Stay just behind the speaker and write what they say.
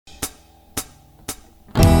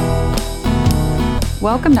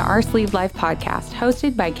Welcome to Our Sleeved Life podcast,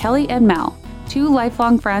 hosted by Kelly and Mel, two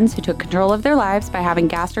lifelong friends who took control of their lives by having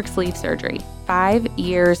gastric sleeve surgery, 5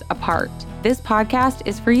 years apart. This podcast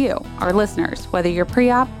is for you, our listeners, whether you're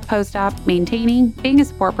pre-op, post-op, maintaining, being a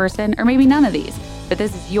support person, or maybe none of these. But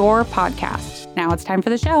this is your podcast. Now it's time for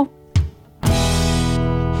the show.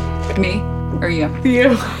 Me or you?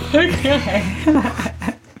 You. Okay.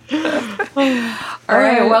 All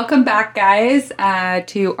right, welcome back, guys,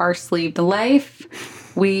 to Our Sleeved Life.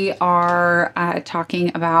 We are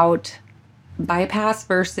talking about bypass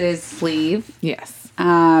versus sleeve. Yes.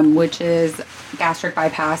 Which is gastric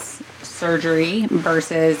bypass surgery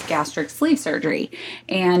versus gastric sleeve surgery.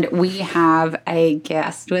 And we have a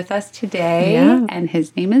guest with us today, and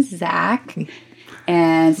his name is Zach.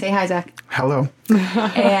 And say hi, Zach. Hello.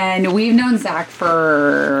 And we've known Zach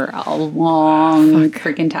for a long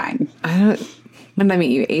freaking time. When did I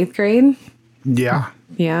meet you? 8th grade? Yeah.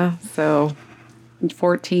 Yeah. So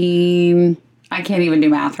 14. I can't even do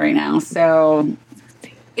math right now. So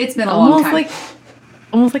it's been a long time.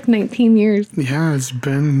 Almost like 19 years. Yeah, it's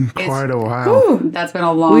been quite a while. That's been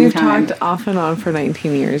a long We've time. talked off and on for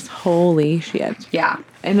 19 years. Holy shit. Yeah.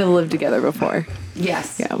 And have lived together before.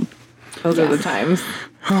 Yes. Yeah. Those are the times.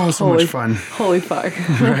 Oh, so much fun. Holy fuck.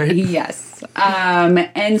 Right? Yes.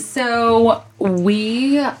 And so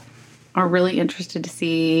we are really interested to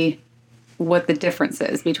see what the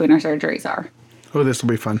differences between our surgeries are. Oh, this will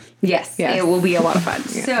be fun. Yes. It will be a lot of fun.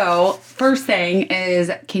 So first thing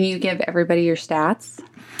is, can you give everybody your stats?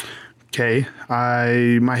 Okay.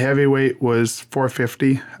 My heavyweight was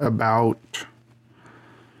 450 about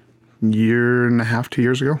year and a half, 2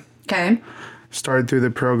 years ago. Okay. Started through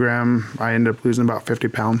the program. I ended up losing about 50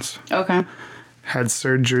 pounds. Okay. Had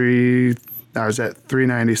surgery. I was at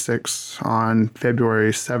 396 on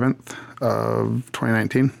February 7th of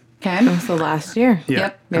 2019. Okay. So last year. Yeah.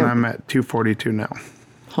 Yep. And I'm at 242 now.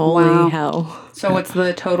 Holy hell. So what's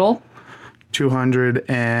the total?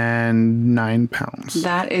 209 pounds.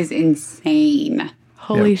 That is insane.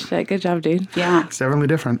 Holy shit. Good job, dude. Yeah. It's definitely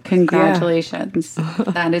different. Congratulations.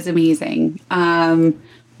 That is amazing.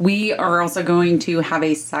 We are also going to have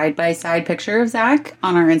a side-by-side picture of Zach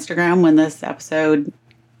on our Instagram when this episode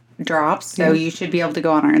drops. So you should be able to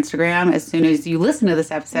go on our Instagram as soon as you listen to this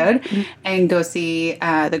episode and go see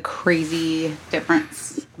the crazy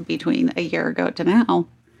difference between a year ago to now.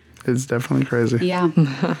 It's definitely crazy. Yeah.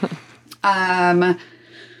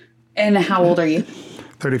 And how old are you?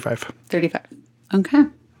 35. 35. Okay.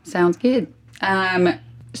 Sounds good.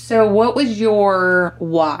 So what was your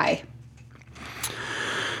why?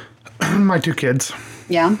 My 2 kids.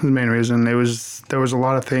 Yeah. The main reason. There was a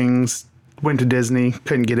lot of things. Went to Disney,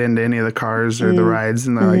 couldn't get into any of the cars or the rides,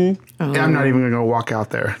 and they're like, I'm not even gonna go walk out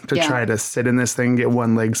there to try to sit in this thing, get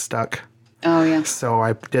one leg stuck. Oh yeah. So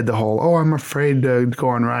I did the whole, I'm afraid to go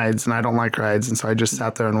on rides, and I don't like rides, and so I just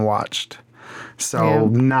sat there and watched. So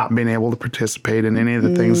not being able to participate in any of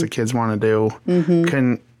the things the kids want to do,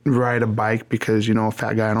 couldn't ride a bike because a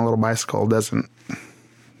fat guy on a little bicycle doesn't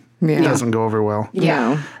go over well.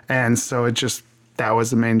 Yeah. And so that was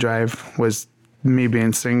the main drive, was me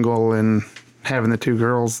being single and having the 2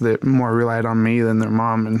 girls that more relied on me than their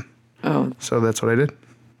mom. And so that's what I did.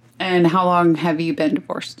 And how long have you been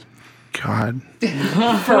divorced? God.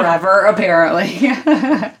 Forever, apparently.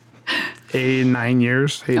 9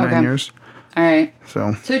 years. 9 years. All right.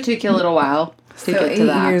 So it took you a little while to get to 8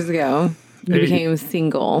 that. years ago, you became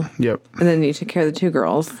single. Yep. And then you took care of the 2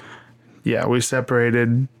 girls. Yeah, we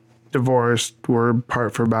separated, divorced, were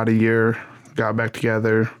apart for about a year, got back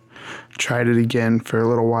together, tried it again for a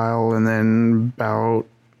little while, and then about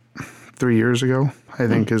 3 years ago, I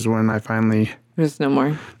think, is when I finally... There's no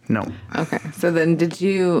more? No. Okay. So then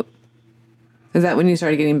is that when you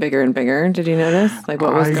started getting bigger and bigger? Did you notice? Like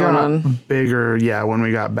what was going on? Bigger, when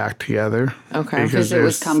we got back together. Okay. Because it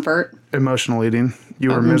was comfort. Emotional eating.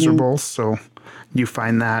 You were miserable, so you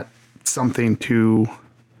find that something to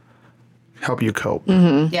help you cope.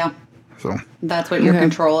 Yeah. So That's what your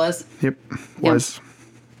control is. Yep. Was.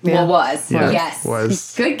 Well, was. Yeah, Yes.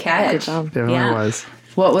 was. Good catch. Good job. Definitely was.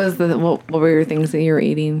 What were your things that you were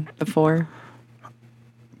eating before?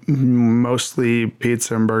 Mostly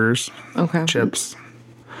pizza and burgers. Okay. Chips.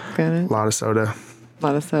 Got it. A lot of soda. A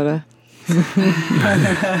lot of soda.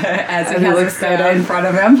 As he has a soda in front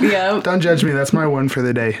of him. Yep. Don't judge me. That's my one for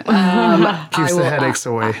the day. Keeps the headaches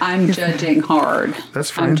away. I'm judging hard. That's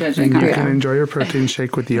fine. I'm judging And you hard. can enjoy your protein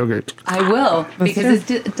shake with yogurt. I will, because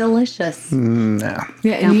it's delicious. Nah.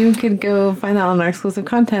 Yeah, and you could go find that on our exclusive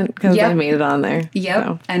content because I made it on there. Yep.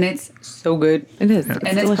 So. And it's so good. It is. And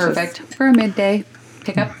it's delicious. perfect for a midday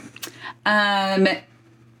pickup.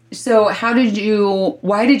 So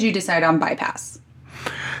why did you decide on bypass?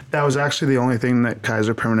 That was actually the only thing that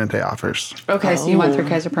Kaiser Permanente offers. Okay, so you went through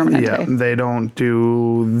Kaiser Permanente. Yeah, they don't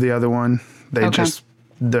do the other one. They Okay.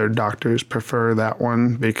 their doctors prefer that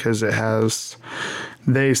one because it has,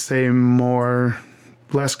 they say,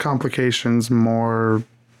 less complications, more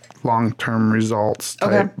long-term results.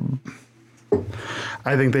 Okay.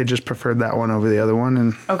 I think they just preferred that one over the other one.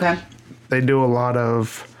 And Okay. they do a lot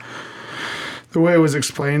of, the way it was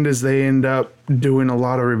explained is they end up doing a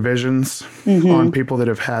lot of revisions on people that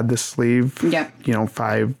have had the sleeve, Yep.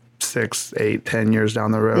 5, 6, 8, 10 years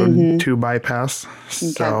down the road to bypass.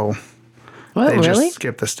 So What, they really? just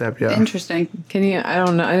skip the step. Yeah. Interesting. Can you, I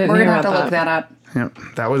don't know. I didn't We're hear going to have about to look that up. Yep.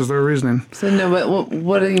 That was their reasoning. So no, but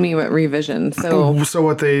what do you mean with revision? So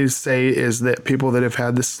what they say is that people that have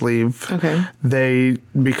had the sleeve, Okay.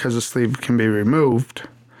 because the sleeve can be removed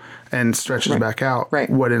and stretches back out, Right.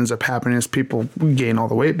 what ends up happening is people gain all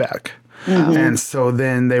the weight back. Mm-hmm. And so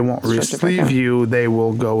then they won't Stretch it back re-sleeve out. you. They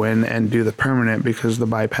will go in and do the permanent because the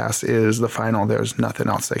bypass is the final. There's nothing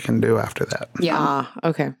else they can do after that. Yeah.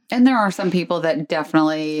 Okay. And there are some people that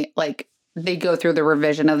definitely, like, they go through the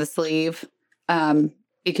revision of the sleeve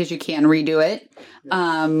because you can redo it.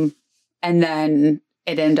 And then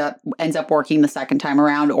it ends up working the second time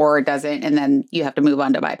around, or it doesn't, and then you have to move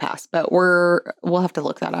on to bypass. But we'll have to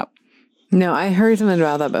look that up. No, I heard something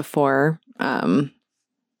about that before.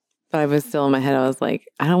 But I was still in my head. I was like,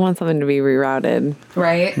 I don't want something to be rerouted.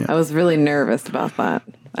 Right? I was really nervous about that.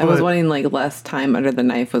 I was But- wanting like less time under the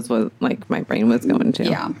knife was what like my brain was going to.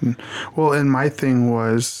 Yeah. Well, and my thing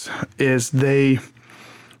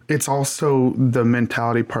it's also the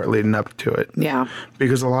mentality part leading up to it. Yeah.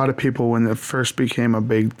 Because a lot of people, when it first became a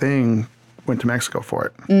big thing, went to Mexico for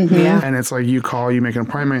it. Yeah. And it's like you call, you make an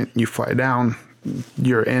appointment, you fly down,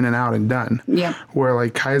 you're in and out and done. Yep. Where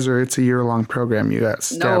like Kaiser, it's a year-long program. You got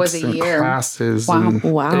steps No, it was a and year. classes. Wow. And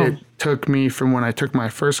Wow. It took me from when I took my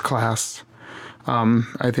first class,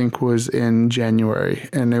 I think was in January,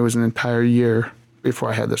 and it was an entire year before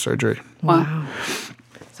I had the surgery. Wow.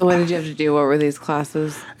 So what did you have to do? What were these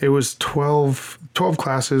classes? It was 12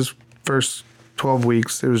 classes, first 12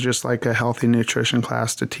 weeks. It was just like a healthy nutrition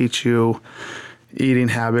class to teach you eating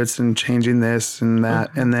habits and changing this and that.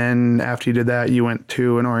 And then after you did that, you went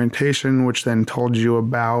to an orientation, which then told you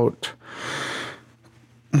about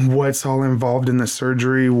what's all involved in the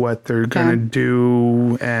surgery, what they're going to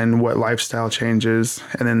do, and what lifestyle changes.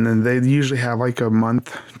 And then they usually have like a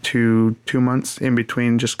month to 2 months in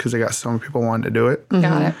between just because they got so many people wanting to do it.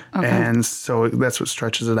 Got it. Okay. And so that's what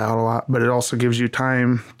stretches it out a lot. But it also gives you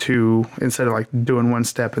time to, instead of like doing one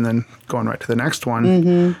step and then going right to the next one,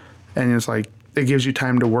 and it's like, it gives you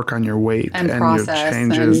time to work on your weight And your process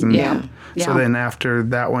changes. and- And yeah. so Yeah. then after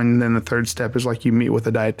that one, then the third step is like you meet with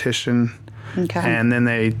a dietitian. Okay. And then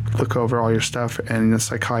they look over all your stuff, and the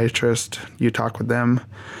psychiatrist, you talk with them.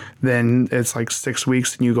 Then it's like 6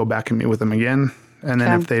 weeks, and you go back and meet with them again. And then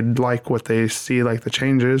Okay. if they like what they see, like the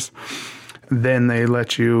changes, then they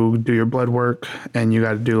let you do your blood work, and you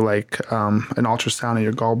got to do like an ultrasound of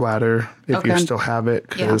your gallbladder if you Okay. still have it,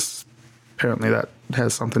 because apparently that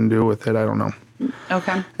has something to do with it. I don't know.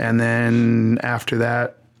 Okay. And then after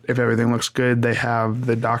that, if everything looks good, they have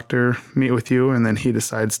the doctor meet with you, and then he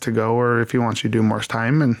decides to go, or if he wants you to do more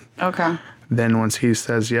time. And Okay. then once he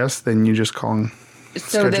says yes, then you just call him.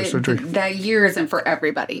 So Schedule surgery. that year isn't for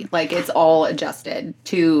everybody. Like, it's all adjusted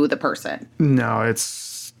to the person. No,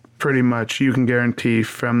 it's pretty much, you can guarantee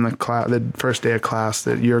from the first day of class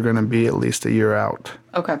that you're going to be at least a year out.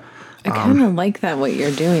 Okay. I kind of like that what you're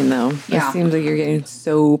doing though. Yeah. It seems like you're getting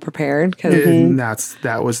so prepared because And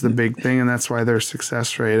that was the big thing, and that's why their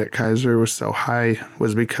success rate at Kaiser was so high,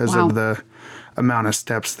 was because Wow. of the amount of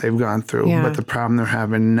steps they've gone through. Yeah. But the problem they're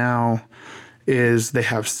having now is they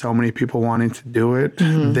have so many people wanting to do it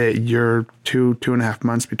that you're 2.5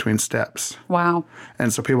 months between steps. Wow.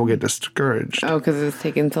 And so people get discouraged. because it's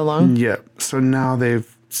taking so long. Yep. So now they've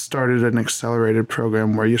started an accelerated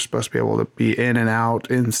program where you're supposed to be able to be in and out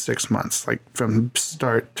in 6 months, like from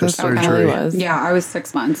start to That's what Kelly surgery. was. Yeah, I was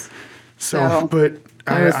 6 months. So, but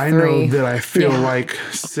I was I know 3. that I feel Yeah. like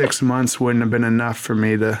 6 months wouldn't have been enough for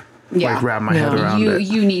me to Yeah. like wrap my head around it.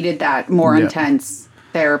 You needed that more Yeah. intense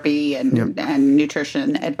therapy and Yep. and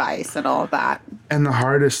nutrition advice and all of that. And the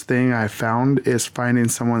hardest thing I found is finding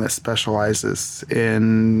someone that specializes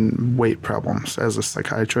in weight problems as a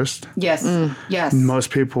psychiatrist. Yes. Yes. Most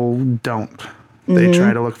people don't. They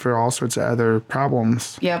try to look for all sorts of other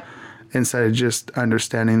problems Yep. instead of just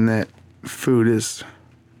understanding that food is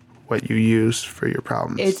what you use for your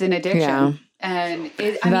problems. It's an addiction. Yeah. And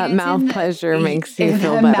it, That it's mouth in- pleasure makes you in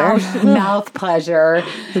feel the better. Mouth pleasure,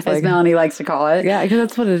 as like- Melanie likes to call it. Yeah, because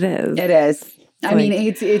that's what it is. It is. I mean,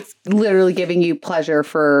 it's literally giving you pleasure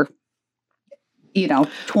for,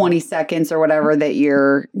 20 seconds or whatever that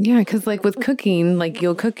you're. Yeah, because like with cooking, like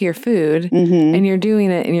you'll cook your food and you're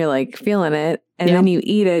doing it and you're like feeling it, and then you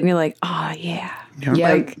eat it and you're like, oh yeah,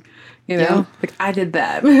 like like I did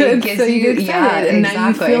that. It gives so you you, get excited, and now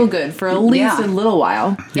you feel good for at least a little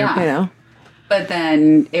while. Yeah, but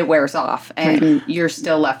then it wears off, and you're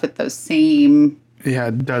still left with those same. Yeah,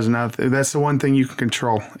 it does nothing. That's the one thing you can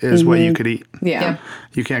control is what you could eat. Yeah. Yep.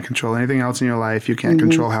 You can't control anything else in your life. You can't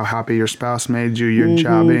control how happy your spouse made you, your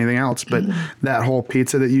job, anything else. But that whole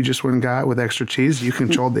pizza that you just went and got with extra cheese, you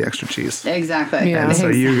controlled the extra cheese. Exactly. Yeah. And so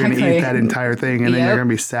you're going to eat that entire thing, and then you're going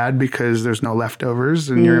to be sad because there's no leftovers,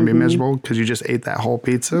 and you're going to be miserable because you just ate that whole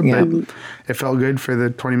pizza. Yeah. But it felt good for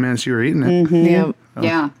the 20 minutes you were eating it. Yeah.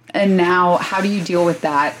 Yeah. And now, how do you deal with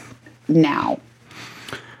that now?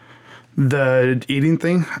 The eating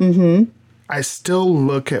thing, I still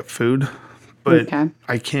look at food, but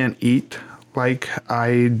I can't eat like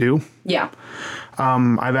I do. Yeah.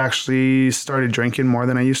 I've actually started drinking more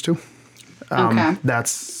than I used to. Okay.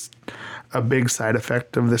 That's a big side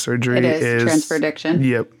effect of the surgery. It is transfer addiction.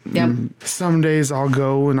 Yep. Some days I'll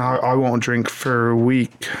go and I won't drink for a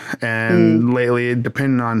week. And lately,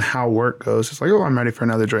 depending on how work goes, it's like, oh, I'm ready for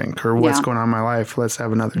another drink. Or what's going on in my life? Let's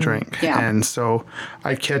have another drink. Yeah. And so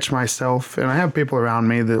I catch myself, and I have people around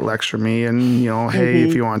me that lecture me and, hey,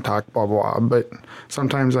 if you want to talk, blah, blah, blah. But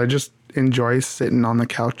sometimes I just enjoy sitting on the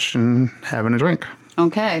couch and having a drink.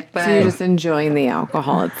 Okay. But So you're just enjoying the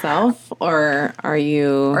alcohol itself, or are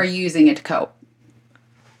you using it to cope?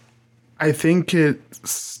 I think it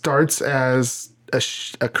starts as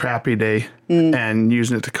a crappy day and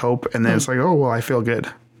using it to cope. And then it's like, oh, well, I feel good.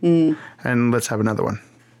 And let's have another one.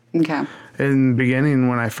 Okay. In the beginning,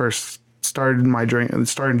 when I first started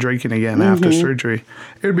drinking again after surgery,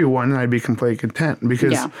 it would be one and I'd be completely content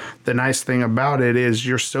because the nice thing about it is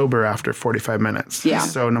you're sober after 45 minutes. Yeah.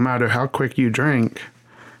 So no matter how quick you drink,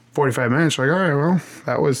 45 minutes, you're like, all right, well,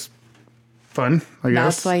 that was fun, I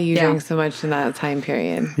guess. That's why you drink so much in that time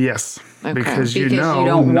period. Yes. Okay. Because you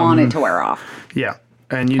don't want it to wear off. Yeah.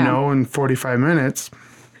 And in 45 minutes,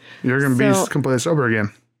 you're going to be completely sober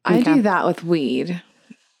again. I do that with weed,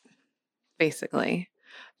 basically.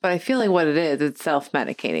 But I feel like what it is, it's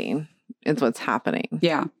self-medicating. It's what's happening.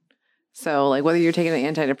 Yeah. So, like, whether you're taking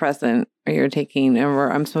an antidepressant or you're taking,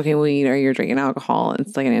 or I'm smoking weed or you're drinking alcohol,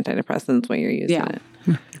 it's like an antidepressant the way you're using it.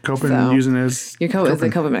 You're coping and using it as it's a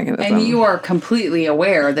coping mechanism. And you are completely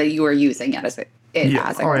aware that you are using it as a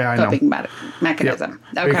coping mechanism.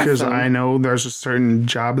 Yep. Okay. Because I know there's a certain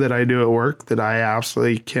job that I do at work that I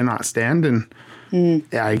absolutely cannot stand. And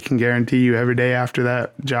I can guarantee you every day after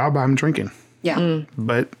that job, I'm drinking. Yeah.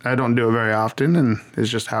 But I don't do it very often, and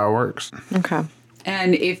it's just how it works. Okay.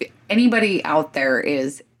 And if anybody out there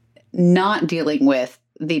is not dealing with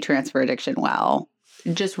the transfer addiction well,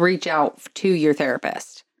 just reach out to your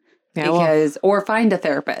therapist. Yeah, or find a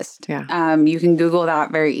therapist. Yeah. You can Google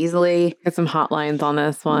that very easily. Get some hotlines on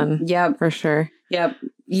this one. Yep. For sure. Yep.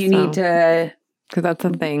 You need to... Because that's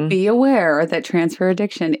a thing. Be aware that transfer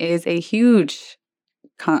addiction is a huge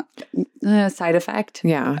side effect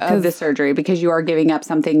of the surgery, because you are giving up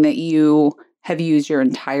something that you have used your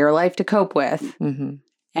entire life to cope with. Mm-hmm.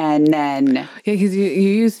 And then... Yeah, because you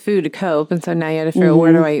use food to cope. And so now you have to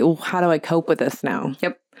figure out, how do I cope with this now?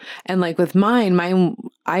 Yep. And like with mine,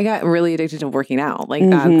 I got really addicted to working out. Like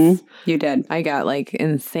You did. I got like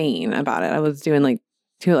insane about it. I was doing like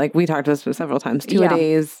we talked about this several times, 2 a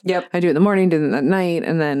days. Yep. I do it in the morning, do it at night.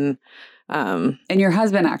 And then... and your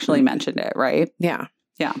husband actually mentioned it, right? Yeah.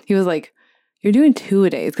 Yeah. He was like, you're doing 2 a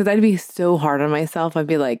days. Because I'd be so hard on myself. I'd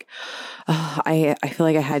be like, I feel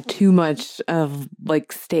like I had too much of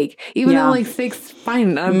like steak. Even though like steak's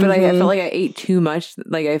fine. But I felt like I ate too much.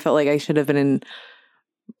 Like I felt like I shouldn't have been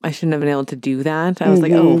able to do that. I was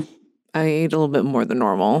like, I ate a little bit more than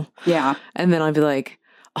normal. Yeah. And then I'd be like,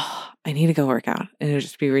 I need to go work out. And it would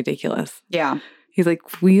just be ridiculous. Yeah. He's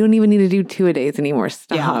like, we don't even need to do 2 a days anymore.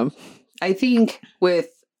 Stop. Yeah. I think with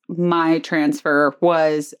my transfer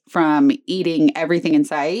was from eating everything in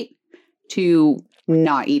sight to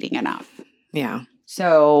not eating enough. Yeah.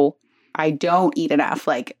 So I don't eat enough.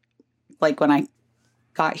 Like when I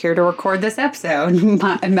got here to record this episode,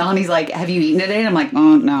 Melanie's like, have you eaten today? And I'm like,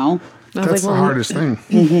 oh, no. That's the hardest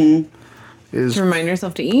thing. Is to remind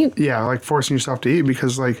yourself to eat? Yeah, like forcing yourself to eat,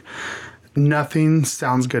 because like nothing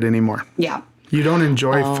sounds good anymore. Yeah. You don't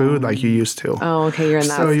enjoy food like you used to. Oh, okay. You're in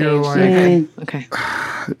that stage. You're like, okay.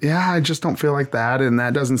 Yeah, I just don't feel like that, and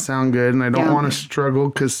that doesn't sound good, and I don't want to struggle,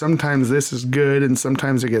 because sometimes this is good, and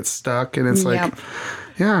sometimes it gets stuck, and it's like,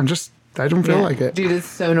 I'm just I don't feel like it. Dude, it's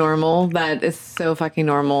so normal. That is so fucking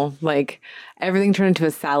normal. Like, everything turned into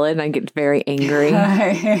a salad and I get very angry.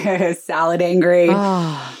 Salad angry.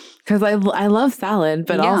 Because I love salad,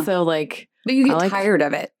 but also, like... But you get tired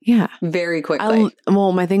of it. Yeah. Very quickly.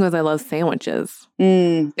 Well, my thing was I love sandwiches. But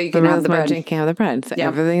you can have the bread. You can't have the bread. So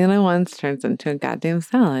everything that I want turns into a goddamn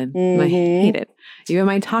salad. And I hate it. Even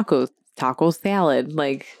my taco salad.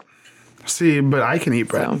 Like... See, but I can eat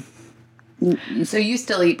bread. So you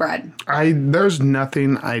still eat bread? There's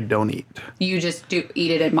nothing I don't eat. You just do eat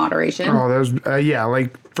it in moderation? Oh, there's...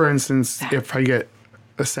 like, for instance, if I get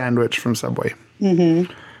a sandwich from Subway, you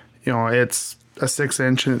know, it's a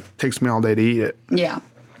 6-inch and it takes me all day to eat it. Yeah.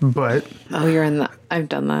 But... Oh, you're in that. I've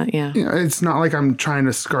done that, yeah. You know, it's not like I'm trying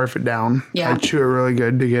to scarf it down. Yeah. I chew it really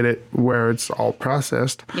good to get it where it's all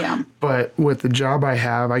processed. Yeah. But with the job I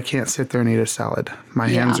have, I can't sit there and eat a salad. My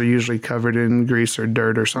hands are usually covered in grease or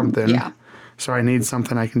dirt or something. Yeah. So I need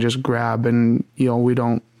something I can just grab and, you know, you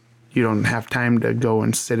don't have time to go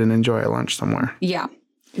and sit and enjoy a lunch somewhere. Yeah.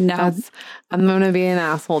 No. I'm going to be an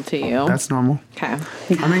asshole to you. That's normal. Okay.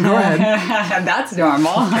 I mean, go ahead. That's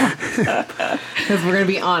normal. Because we're going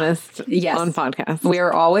to be honest on podcast.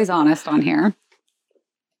 We're always honest on here.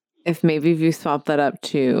 If you swap that up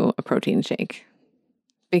to a protein shake.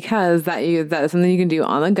 Because that is something you can do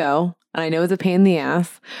on the go. And I know it's a pain in the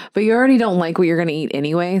ass. But you already don't like what you're going to eat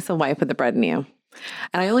anyway. So why put the bread in you?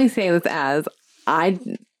 And I only say this as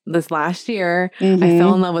this last year, I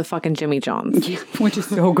fell in love with fucking Jimmy John's. Which is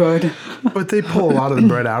so good. But they pull a lot of the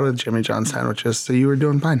bread out of Jimmy John's sandwiches, so you were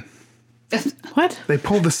doing fine. What? They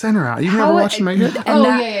pulled the center out. You never watched them make it?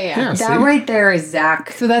 Yeah, that right there is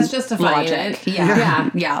Zach. So that's justifying logic. It. Yeah.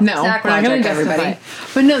 No, Zach we're not going logic, to everybody.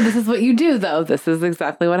 But no, this is what you do, though. This is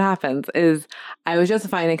exactly what happens. Is I was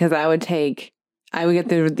justifying it because I would get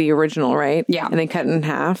the original, right? Yeah. And then cut it in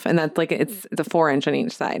half. And that's like, it's a 4-inch on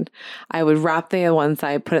each side. I would wrap the one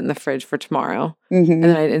side, put it in the fridge for tomorrow. And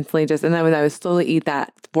then I'd instantly I would slowly eat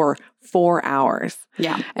that for 4 hours.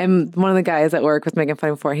 Yeah. And one of the guys at work was making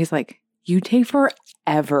fun before. He's like, you take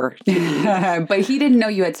forever to eat. But he didn't know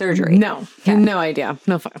you had surgery. No. He had no idea.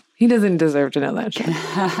 No fun. He doesn't deserve to know that shit.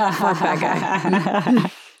 Fuck that guy.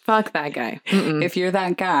 Fuck that guy. If you're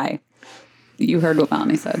that guy, you heard what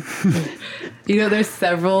Melanie said. You know, there's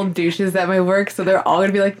several douches at my work, so they're all going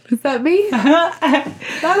to be like, is that me? I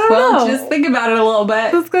don't know. Just think about it a little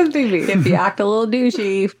bit. This could be me. If you act a little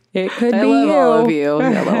douchey, it could be you. I love all of you.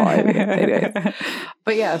 I love all of you. Anyways.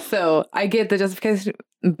 But yeah, so I get the justification,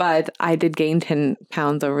 but I did gain 10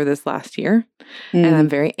 pounds over this last year, and I'm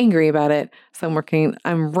very angry about it. So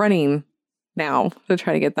I'm running now to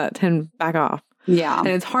try to get that 10 back off. Yeah. And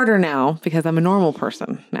it's harder now because I'm a normal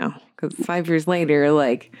person now. Because 5 years later,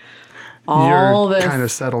 like, you're kind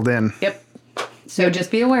of settled in. Yep. So just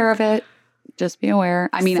be aware of it. Just be aware.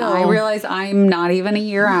 I mean, I realize I'm not even a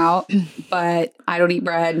year out, but I don't eat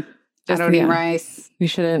bread. I don't eat rice. You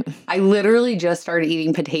shouldn't. I literally just started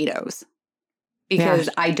eating potatoes because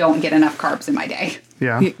I don't get enough carbs in my day.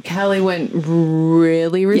 Yeah. Kelly went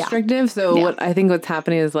really restrictive. So what's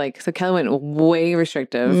happening is so Kelly went way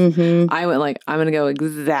restrictive. I went I'm going to go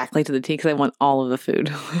exactly to the T because I want all of the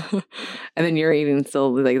food. And then you're eating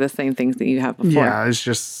still the same things that you have before. Yeah, it's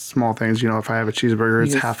just small things. You know, if I have a cheeseburger,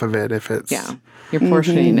 it's half of it. If it's... Yeah, you're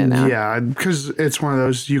portioning it now. Yeah, because it's one of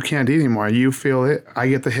those, you can't eat anymore. You feel it. I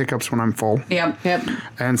get the hiccups when I'm full. Yep.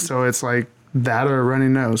 And so it's like that or a runny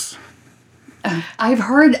nose. I've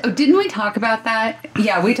heard, didn't we talk about that?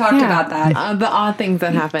 Yeah, we talked about that. The odd things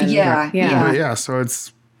that happen. Yeah. So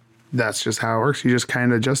that's just how it works. You just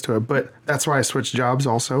kind of adjust to it. But that's why I switched jobs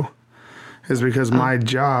also, is because my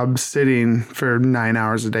job sitting for 9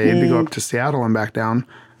 hours a day to go up to Seattle and back down,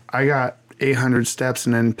 I got 800 steps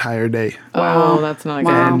in an entire day. Wow, that's not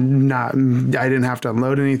good. And I didn't have to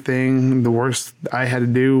unload anything. The worst I had to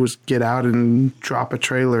do was get out and drop a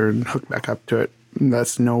trailer and hook back up to it.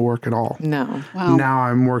 That's no work at all. No. Wow. Now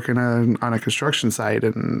I'm working on a construction site,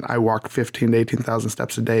 and I walk 15 to 18,000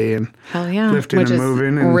 steps a day, and lifting which and is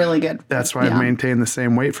moving. And really good. That's why I've maintained the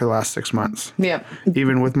same weight for the last 6 months. Yep.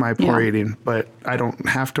 Even with my poor eating, but I don't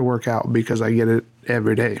have to work out because I get it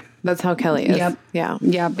every day. That's how Kelly is. Yep. Yeah.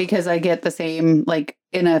 Yeah, because I get the same,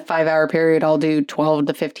 in a 5-hour period, I'll do 12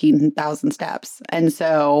 to 15,000 steps. And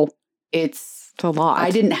so it's a lot.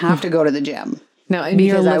 I didn't have to go to the gym. No, and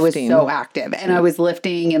because I was so active and I was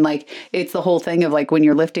lifting and it's the whole thing of when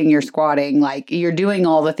you're lifting, you're squatting, you're doing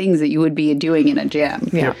all the things that you would be doing in a gym.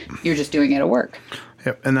 Yeah. You're just doing it at work.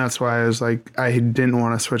 Yep. And that's why I was I didn't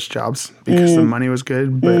want to switch jobs because the money was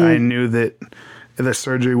good, but I knew that the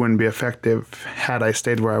surgery wouldn't be effective had I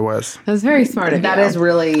stayed where I was. That's very smart of That you. is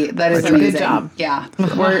amazing. Good job. Yeah.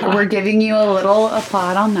 We're giving you a little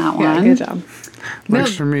applaud on that one. Yeah, good job.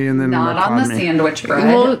 Works for me, and then Not on the applaud me. sandwich bread,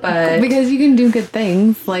 Well, but because you can do good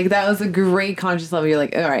things. Like, that was a great conscious level. You're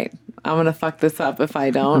like, all right, I'm going to fuck this up if I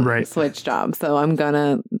don't switch jobs. So I'm going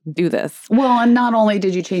to do this. well, and not only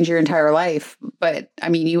did you change your entire life, but I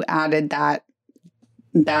mean, you added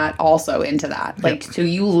that also into that. Like, so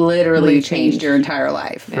you literally changed your entire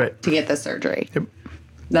life to get the surgery. Yep.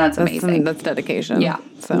 That's amazing. That's dedication. Yeah.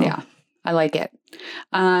 So Yeah. I like it.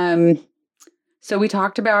 So we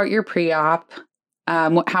talked about your pre-op.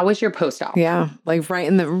 How was your post-op? yeah, like right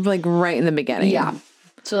in the beginning. Yeah.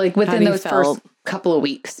 So like within those first couple of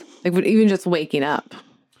weeks. Like even just waking up,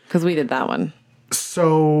 because we did that one.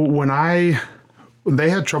 So when they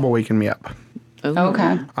had trouble waking me up. Ooh.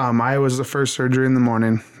 Okay. I was the first surgery in the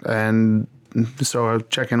morning, and so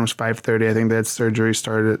check-in was 5:30. I think they had surgery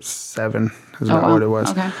started at 7. Is that what it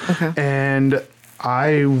was? Okay. And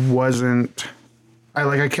I wasn't. I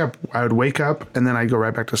would wake up and then I'd go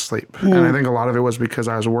right back to sleep. And I think a lot of it was because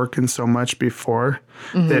I was working so much before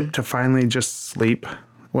that to finally just sleep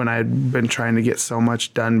when I'd been trying to get so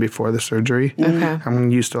much done before the surgery. Okay. I'm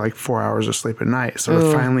used to like 4 hours of sleep a night. So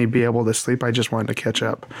to finally be able to sleep, I just wanted to catch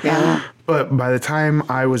up. Yeah. But by the time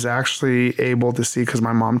I was actually able to see, because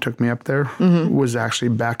my mom took me up there, was actually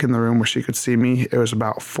back in the room where she could see me, it was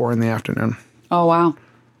about 4 p.m. Oh, wow.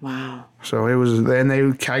 Wow. So it was, and I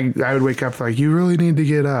would wake up like, you really need to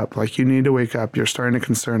get up. Like, you need to wake up. You're starting to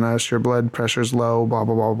concern us. Your blood pressure's low, blah,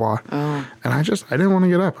 blah, blah, blah. Oh. And I didn't want to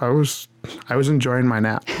get up. I was enjoying my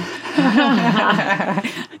nap.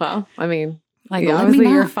 Well, I mean, Like, yeah, let me obviously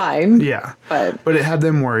nap. you're fine. Yeah. But it had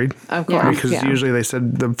them worried. of course. Because usually they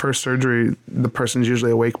said the first surgery, the person's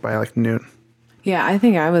usually awake by like noon. Yeah, I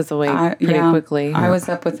think I was awake pretty quickly. I was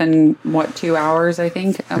up within 2 hours, I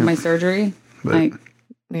think, of my surgery. But-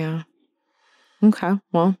 Yeah. Okay.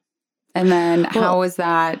 Well, And then how was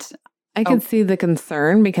that? I could see the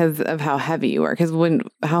concern because of how heavy you were. Because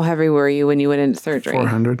how heavy were you when you went into surgery?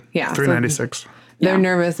 400. Yeah, so 396. They're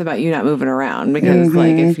nervous about you not moving around because,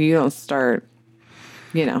 like, if you don't start,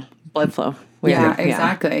 blood flow. Yeah,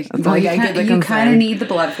 exactly. It's Well, like, I get the you concern. kind of need the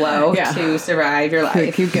blood flow to survive your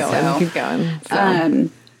life. Keep going. So, Keep going. So.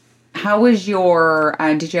 how was your?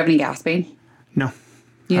 Did you have any gas pain? No.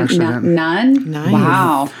 Actually didn't. None. Nice.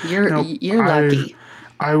 Wow, you're No, lucky.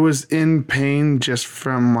 I was in pain just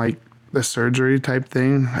from like the surgery type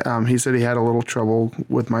thing. He said he had a little trouble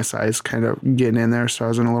with my size kind of getting in there, so I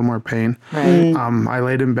was in a little more pain. Right. I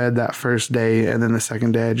laid in bed that first day, and then the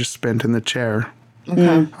second day I just spent in the chair.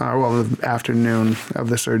 Okay. The afternoon of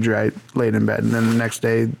the surgery, I laid in bed, and then the next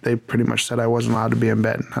day they pretty much said I wasn't allowed to be in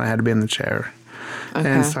bed, and I had to be in the chair. Okay.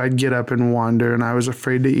 And so I'd get up and wander, and I was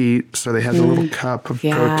afraid to eat, so they had the little cup of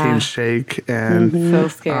protein shake, and So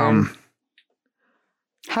scared.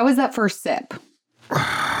 How was that first sip?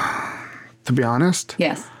 to be honest,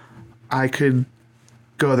 Yes. I could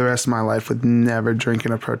go the rest of my life with never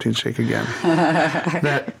drinking a protein shake again.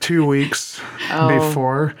 That 2 weeks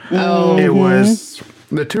before, it was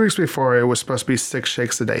the 2 weeks before it was supposed to be 6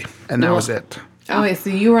 shakes a day, and that was it. Oh, wait. So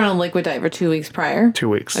you were on a liquid diet for 2 weeks prior? 2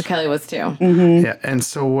 weeks. Kelly was too. Yeah, and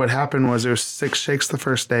so what happened was there was 6 shakes the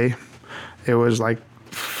first day. It was like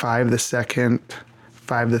 5 the second,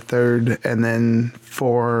 5 the third, and then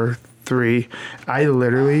 4, 3. I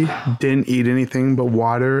literally didn't eat anything but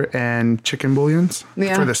water and chicken bouillons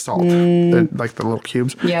for the salt, like the little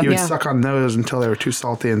cubes. Yeah, you would yeah. suck on those until they were too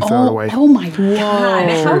salty and throw it away. Oh my God.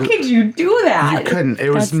 How could you do that? You couldn't. It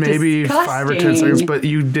was That's maybe 5 or 10 seconds, disgusting. but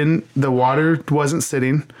you didn't. The water wasn't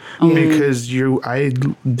sitting because I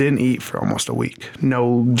didn't eat for almost a week.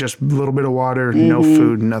 No, just a little bit of water, no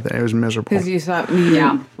food, nothing. It was miserable. Because you stopped.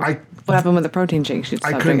 What happened with the protein shakes?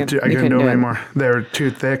 I couldn't do it anymore. They were too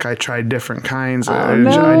thick. I tried different kinds.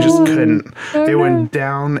 I just couldn't. It went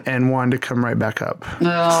down and wanted to come right back up.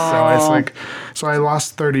 So it's like, I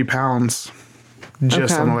lost 30 pounds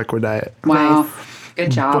just on a liquid diet. Wow.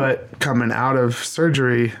 Good job. But coming out of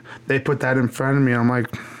surgery, they put that in front of me. And I'm like,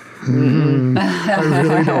 I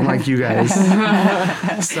really don't like you guys.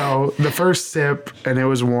 So the first sip, and it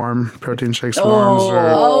was warm. Protein shakes warms.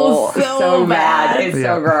 So bad. It's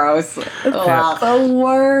so gross. Yeah. The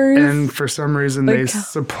worst. And for some reason, they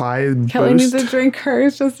supply Kelly needs Boost. to drink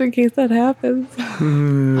hers just in case that happens.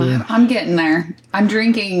 I'm getting there. I'm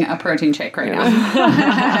drinking a protein shake right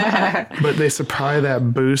now. But they supply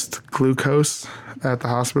that Boost glucose at the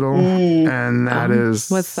hospital, and that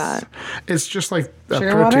is what's that? It's just like a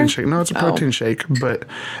Sugar protein water? shake. No, it's a protein shake, but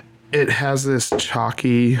it has this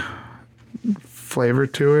chalky flavor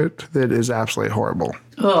to it that is absolutely horrible.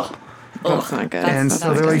 Ugh. That's not good. And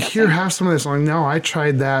so they're like, here, have some of this. I'm like, no, I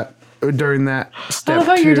tried that during that step. I love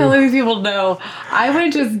how too. you're telling these people no. I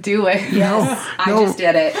would just do it. Yes, I just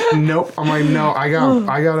did it. Nope. I'm like, no, I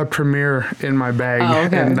got a Premier in my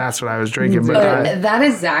bag, and that's what I was drinking. But That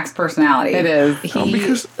is Zach's personality. It is.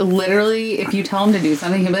 He literally, if you tell him to do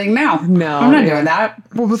something, he'll be like, no, I'm not doing that.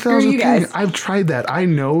 well, but that Screw was the you thing. guys. I've tried that. I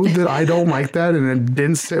know that I don't like that, and it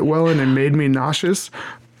didn't sit well, and it made me nauseous.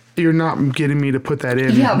 You're not getting me to put that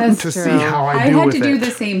in that's to true. see how I I do had with to do it.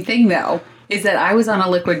 the same thing though. Is that I was on a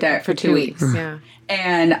liquid diet for 2 weeks. Yeah.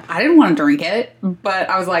 And I didn't want to drink it, but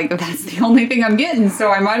I was like, that's the only thing I'm getting,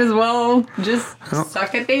 so I might as well just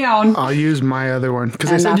suck it down. I'll use my other one because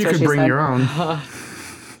they And said that's you what could she bring said. your own.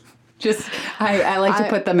 Just, I like to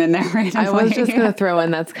put them in there randomly. I was just going to throw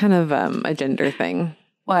in that's kind of a gender thing.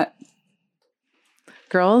 What?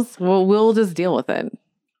 Girls, we'll just deal with it.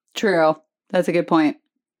 True. That's a good point.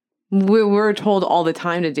 We're told all the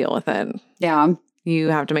time to deal with it. Yeah. You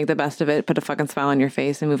have to make the best of it, put a fucking smile on your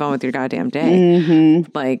face, and move on with your goddamn day.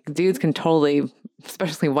 Mm-hmm. Like, dudes can totally,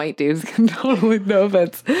 especially white dudes, can totally, no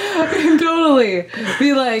offense, can totally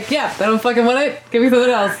be like, yeah, I don't fucking want it. Give me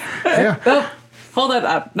something else. Yeah. Nope. Hold that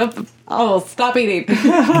up. Nope. I will stop eating.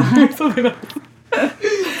 Something else.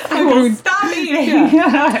 I will stop eating.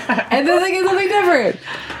 And then they get something different.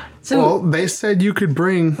 Well, they said you could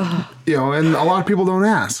bring, and a lot of people don't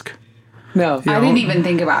ask. No. I didn't even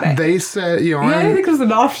think about it. They said, I didn't think it was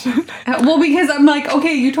an option. Well, because I'm like,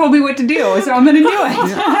 okay, you told me what to do, so I'm going to do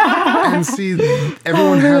it. and see,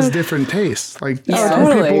 everyone has different tastes. Like some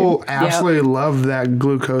totally. people absolutely love that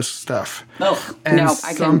glucose stuff. Ugh, And no, I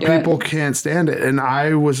some couldn't do people it. can't stand it. And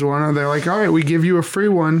I was one of, they're like, all right, we give you a free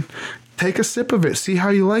one. Take a sip of it. See how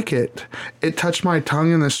you like it. It touched my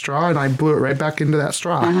tongue in the straw, and I blew it right back into that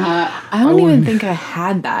straw. I don't even think I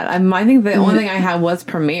had that. I think the only thing I had was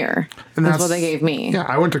Premier. And That's what they gave me. Yeah,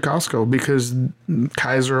 I went to Costco because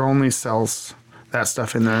Kaiser only sells that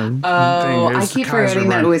stuff in their thing. Oh, It I was keep Kaiser forgetting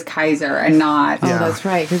that brand. it was Kaiser and not. Oh, Yeah. that's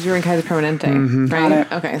right, because you're in Kaiser Permanente, right? Got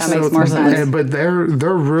it. Okay, That makes more sense. But they're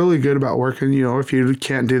really good about working. If you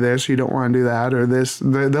can't do this, you don't want to do that, or this,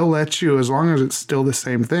 they'll let you as long as it's still the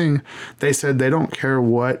same thing. They said they don't care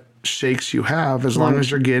what shakes you have as long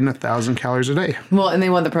as you're getting 1,000 calories a day. Well, and they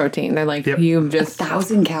want the protein. They're like, Yep. you just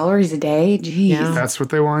 1,000 calories a day? Jeez. Yeah. That's what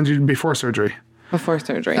they wanted you before surgery. before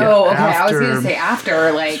surgery. Oh, okay. I was After- going to say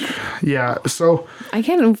after, like, Yeah. So I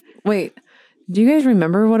can't wait. Do you guys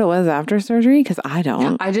remember what it was after surgery? Because I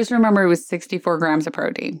don't. I just remember it was 64 grams of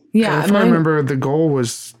protein. Yeah, if I mine- remember, the goal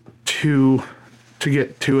was to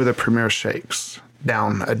get 2 of the Premier shakes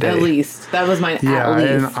down a day. At least that was mine. Yeah, at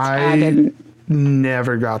and least. I didn't.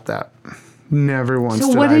 never got that. Never once. So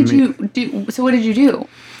did what I did you do? So what did you do?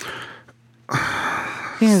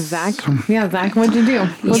 Yeah, Zach. Yeah, Zach. What'd you do?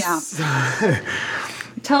 Yeah.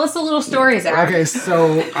 Tell us a little story, Zach. Okay,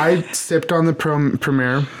 so I sipped on the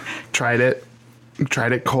Premier, tried it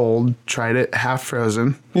cold, tried it half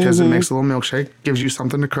frozen because it makes a little milkshake, gives you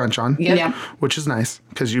something to crunch on. Yep. Yeah. Which is nice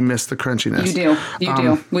because you miss the crunchiness. You do. You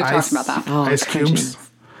do. We've ice- talked about that. Oh, Ice cubes.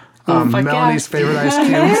 fuck Melanie's yeah. favorite ice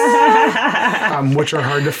cubes, which are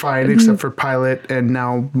hard to find except for Pilot, and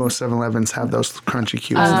now most 7-Elevens have those crunchy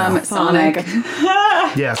cubes now. Sonic.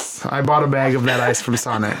 Yes, I bought a bag of that ice from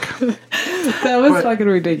Sonic. That was But- fucking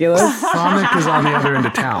ridiculous. Sonic is on the other end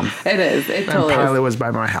of town, It is. It and totally is. Pilot was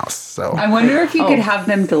by my house. So I wonder if you could have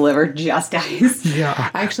them deliver just ice. yeah,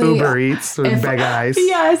 Actually, Uber Eats or if- bag of ice.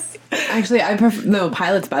 Yes. Actually, I prefer no.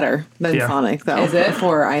 Pilot's better than Yeah. Sonic, though. Is it?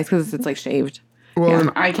 For ice because it's like shaved? Well, Yeah, and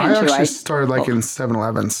I I can't chew actually ice. started like in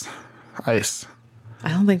 7-Elevens ice. I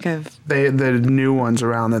don't think I've. The new ones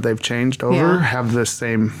around that they've changed over Yeah. have the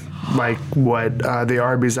same, like what the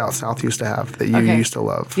Arby's out south used to have that you Okay. used to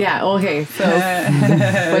love. Yeah. Okay. So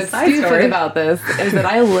what's Side stupid story. about this is that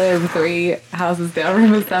I live 3 houses down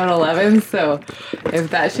from a 7-Eleven. So if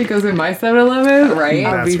that shit goes in my 7-Eleven, Right.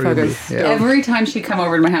 I'll be That's where fucking. you'd be, yeah. Every time she'd come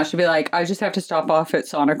over to my house, she'd be like, I just have to stop off at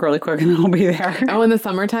Sonic really quick and I'll be there. Oh, in the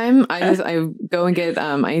summertime, I go and get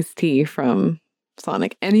iced tea from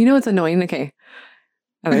Sonic, and you know what's annoying? Okay,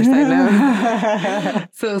 other side note.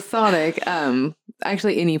 So Sonic,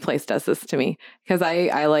 actually any place does this to me because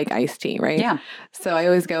I like iced tea, right? Yeah. So I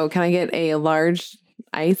always go, can I get a large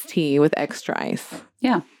iced tea with extra ice?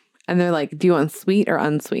 Yeah. And they're like, do you want sweet or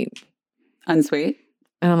unsweet? Unsweet.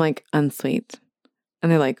 And I'm like, unsweet.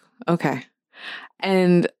 And they're like, okay.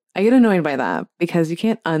 And I get annoyed by that because you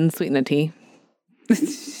can't unsweeten a tea.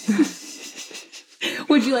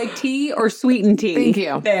 Would you like tea or sweetened tea? Thank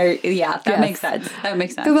you. There, yeah, that Yes. makes sense. That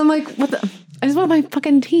makes sense. Because I'm like, what the? I just want my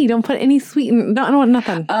fucking tea. Don't put any sweeten. No, I don't want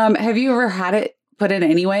nothing. Have you ever had it put in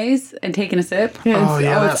anyways and taking a sip. Oh,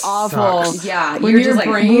 yeah, it's awful. sucks. Yeah, When you're your just like,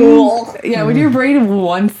 brain, "Ugh." when your brain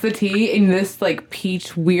wants the tea and this like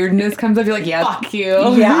peach weirdness comes up, you're like, fuck you.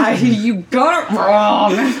 Yeah, you got it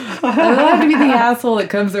wrong. I don't have to be the asshole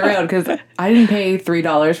that comes around because I didn't pay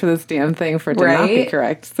 $3 for this damn thing for it to not be Right.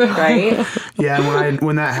 correct. So. Right? Yeah, and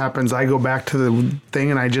when that happens, I go back to the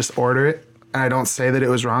thing and I just order it. And I don't say that it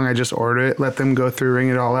was wrong. I just order it, let them go through, ring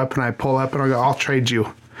it all up, and I pull up and I go, I'll trade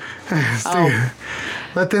you.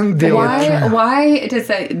 Let them deal with it. Why does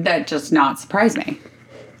that just not surprise me?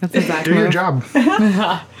 That's exactly Do your job.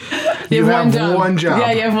 You have one job.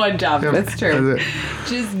 Yeah, you have one job. Yep, That's true. that's it.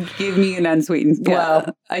 Just give me an unsweetened,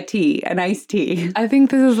 well, a tea, an iced tea. I think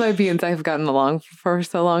this is why B and I have gotten along for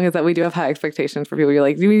so long is that we do have high expectations for people. You're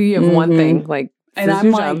like, you have one thing, like, And this is I'm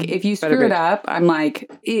your like, job. if you Better screw it be- up, I'm like,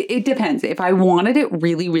 it depends. If I wanted it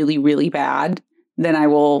really, really, really bad, then I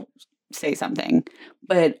will say something.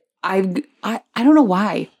 But I don't know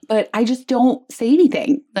why, but I just don't say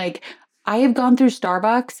anything. Like, I have gone through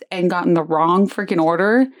Starbucks and gotten the wrong freaking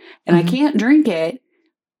order, and I can't drink it,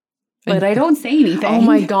 but I don't say anything. Oh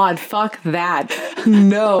my God, fuck that.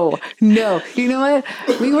 No. You know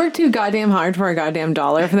what? We work too goddamn hard for a goddamn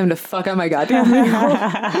dollar for them to fuck up my goddamn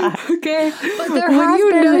meal. Okay? But there When has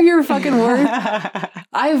you been- know your fucking worth,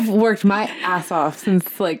 I've worked my ass off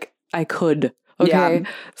since like I could. Okay. Yeah.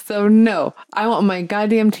 So no, I want my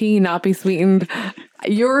goddamn tea not be sweetened.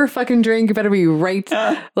 Your fucking drink better be right.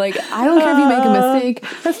 Like, I don't care if you make a mistake.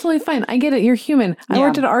 That's totally fine. I get it. You're human. I Yeah.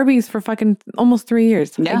 worked at Arby's for fucking almost 3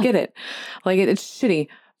 years. Yeah. I get it. Like, it's shitty.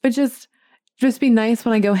 But just be nice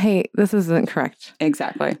when I go, hey, this isn't correct.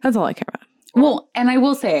 Exactly. That's all I care about. Well, and I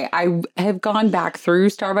will say, I have gone back through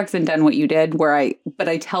Starbucks and done what you did, but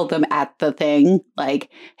I tell them at the thing, like,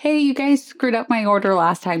 hey, you guys screwed up my order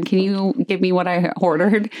last time. Can you give me what I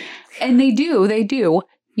ordered? And they do.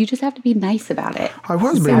 You just have to be nice about it. I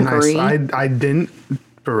was being nice. Zachary. I didn't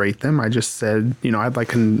berate them. I just said, I'd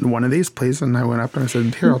like one of these, please. And I went up and I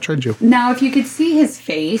said, here, I'll trade you. Now, if you could see his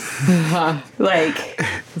face, like,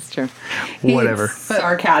 That's true. Whatever. it's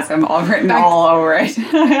sarcasm all written all over it.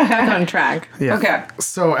 Back on track. Yeah. Okay.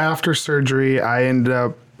 So after surgery, I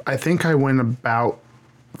think I went about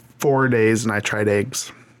 4 days and I tried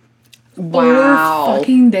eggs. Wow. 4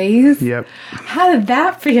 fucking days? Yep. How did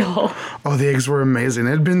that feel? Oh, the eggs were amazing. It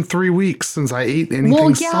had been 3 weeks since I ate anything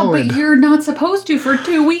Well, yeah, solid. but you're not supposed to for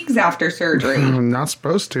 2 weeks after surgery. I'm not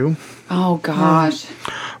supposed to. Oh, gosh.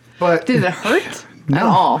 But Did it hurt? no, At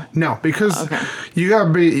all? No, because Okay.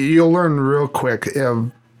 you'll learn real quick.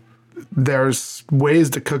 There's ways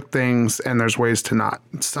to cook things and there's ways to not.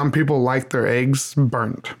 Some people like their eggs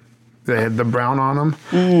burnt. They had the brown on them.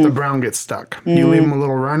 The brown gets stuck. You leave them a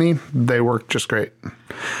little runny, they work just great.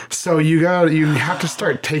 So you have to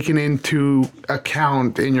start taking into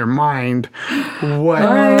account in your mind what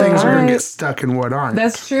things are going to get stuck and what aren't.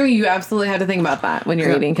 That's true. You absolutely have to think about that when you're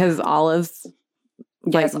Yeah. eating because olives,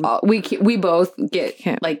 Yes, we both get,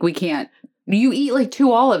 Can't. like, we can't. You eat like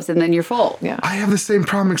 2 olives and then you're full. yeah. I have the same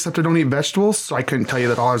problem except I don't eat vegetables, so I couldn't tell you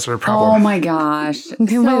that olives are a Oh problem. my gosh.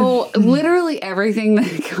 So literally everything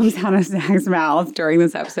that comes out of Zach's mouth during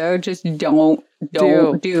this episode, just don't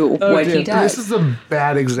do what he does. This is a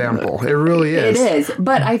bad example. It really is. It is.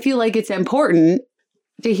 But I feel like it's important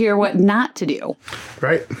to hear what not to do.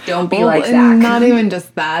 Right? Don't be Well, like and Zach. not even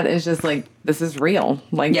just that. It's just like, this is real.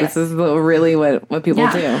 Like, Yes. this is really what people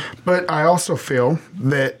Yeah. do. But I also feel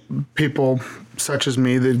that people such as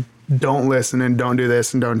me that don't listen and don't do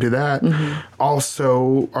this and don't do that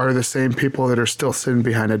also are the same people that are still sitting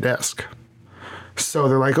behind a desk. So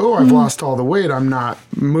they're like, oh, I've lost all the weight. I'm not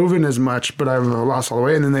moving as much, but I've lost all the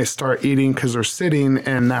weight. And then they start eating because they're sitting,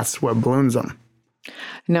 and that's what balloons them.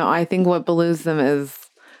 No, I think what balloons them is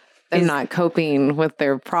them not coping with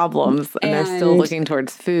their problems and they're still And- looking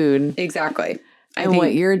towards food. Exactly. I And think,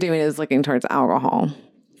 what you're doing is looking towards alcohol.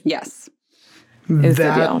 yes. Is the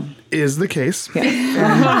That deal. is the case. But the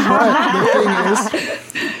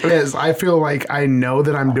thing is I feel like I know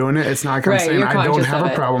that I'm doing it. It's not like I'm Right, saying you're I don't conscious have of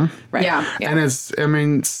a it. problem. Right. Yeah.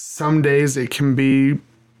 And some days it can be,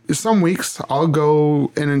 some weeks I'll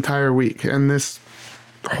go an entire week. And this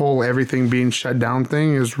whole everything being shut down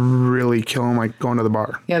thing is really killing, like going to the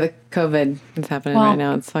bar. Yeah, the COVID is happening Well, right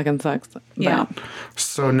now. It's fucking sucks. But Yeah.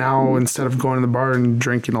 So now instead of going to the bar and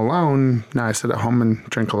drinking alone, now I sit at home and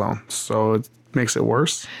drink alone. So it makes it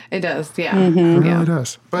worse. It does. Yeah. It Yeah. really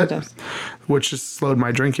does. But does. which has slowed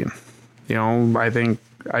my drinking. I think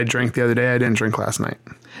I drank the other day. I didn't drink last night.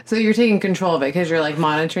 So you're taking control of it because you're like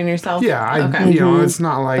monitoring yourself? Yeah, Okay. it's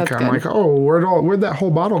not like That's I'm good. like, oh, where'd that whole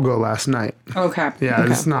bottle go last night? Okay. Yeah,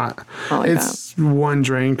 it's not. I like It's one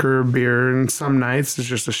drink or a beer, and some nights it's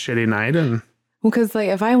just a shitty night, and Well, because like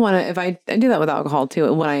if I do that with alcohol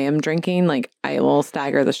too. When I am drinking, like I will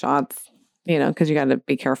stagger the shots, because you got to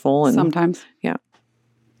be careful. And Sometimes. Yeah.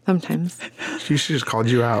 Sometimes. She just called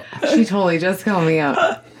you out. She totally just called me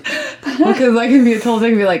out. Because I can be told, I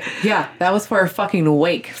can be like, yeah, that was for a fucking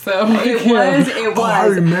wake. So It was. Oh, I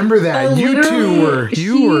remember that. You two were.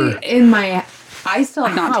 You were. in my I still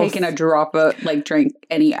have not house. taken a drop of, drink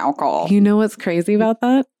any alcohol. You know what's crazy about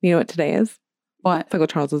that? You know what today is? What? It's Uncle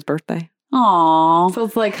Charles's birthday. Aww. So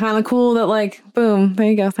it's like kind of cool that boom, there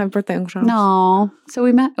you go. Happy birthday, Uncle Charles. No. So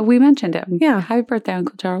we mentioned him. Yeah. Happy birthday,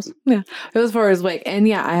 Uncle Charles. Yeah. It was for his wake. And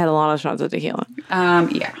yeah, I had a lot of shots of tequila.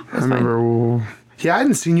 Yeah. I remember. Yeah, I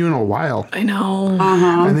hadn't seen you in a while. I know.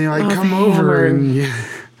 Uh-huh. And they come over and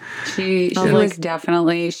She was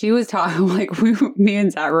definitely, she was talking, me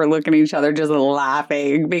and Zach were looking at each other just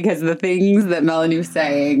laughing because the things that Melanie was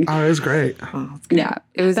saying. Oh, it was great. Yeah,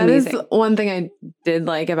 it was That amazing. is one thing I did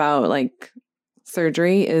like about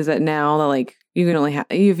surgery is that now that you can only have,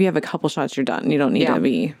 if you have a couple shots, you're done. You don't need to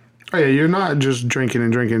be. Oh, yeah, you're not just drinking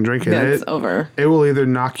and drinking and drinking. It's over. It will either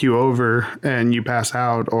knock you over and you pass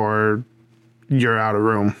out or you're out of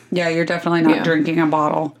room. Yeah, you're definitely not drinking a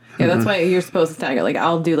bottle. Yeah, that's why you're supposed to stagger.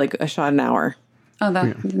 I'll do a shot an hour. Oh,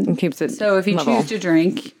 that. And keeps it So if you level. choose to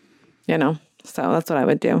drink, so that's what I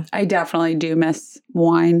would do. I definitely do miss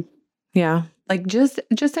wine. Yeah. Just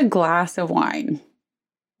a glass of wine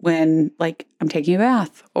when I'm taking a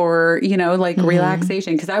bath or,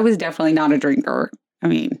 relaxation. Because I was definitely not a drinker. I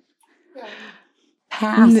mean,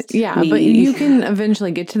 past me. But you can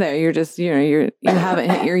eventually get to there. You're just, you haven't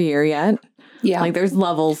hit your year yet. Yeah. There's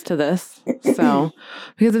levels to this. So,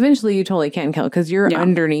 because eventually you totally can kill because you're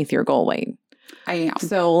underneath your goal weight. I am.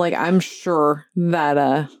 So, I'm sure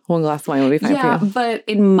that one glass of wine would be fine for you. But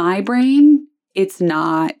in my brain, it's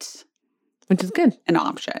not Which is good. an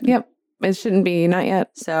option. Yep. It shouldn't be, not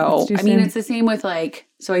yet. So, It's too I mean, soon. it's the same with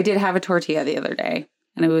so I did have a tortilla the other day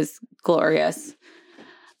and it was glorious.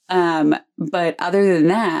 But other than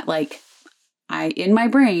that, in my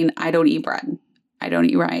brain, I don't eat bread. I don't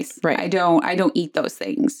eat rice. Right. I don't eat those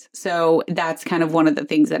things. So that's kind of one of the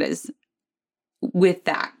things that is with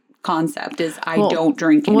that concept is I don't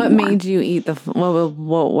drink anymore. What made you eat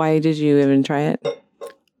why did you even try it?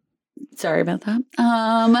 Sorry about that.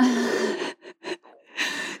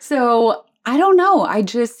 So I don't know. I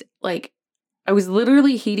just I was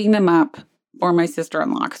literally heating them up for my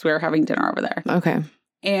sister-in-law because we were having dinner over there. Okay.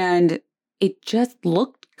 And it just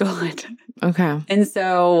looked good. Okay. And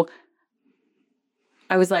so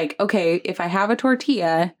I was like, okay, if I have a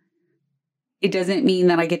tortilla, it doesn't mean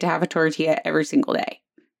that I get to have a tortilla every single day.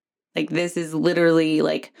 This is literally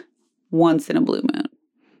once in a blue moon.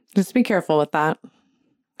 Just be careful with that.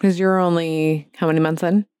 Because you're only how many months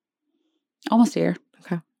in? Almost a year.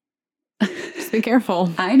 Okay. Just be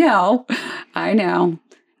careful. I know.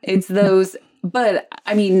 It's those, but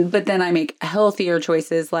then I make healthier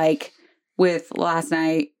choices. With last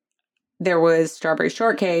night, there was strawberry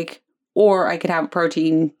shortcake, or I could have a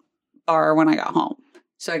protein bar when I got home.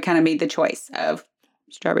 So I kind of made the choice of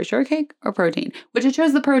strawberry shortcake or protein, which I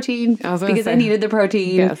chose the protein because I needed the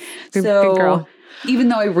protein. Yes. Good girl. Even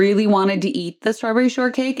though I really wanted to eat the strawberry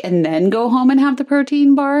shortcake and then go home and have the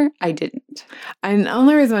protein bar, I didn't. And the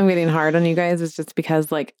only reason I'm getting hard on you guys is just because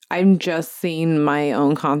I'm just seeing my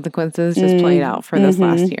own consequences just played out for this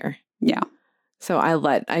last year. Yeah. So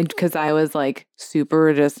because I was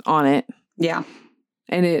super just on it. Yeah.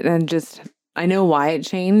 I know why it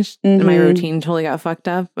changed. And my routine totally got fucked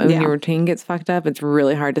up. And when your routine gets fucked up, it's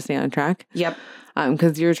really hard to stay on track. Yep.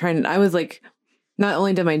 Because I was not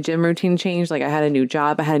only did my gym routine change, I had a new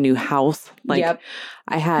job, I had a new house. Yep.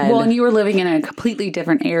 I had. Well, and you were living in a completely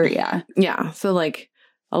different area. Yeah. So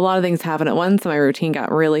a lot of things happened at once. So my routine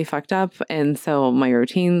got really fucked up. And so my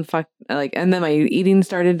routine and then my eating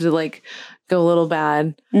started to go a little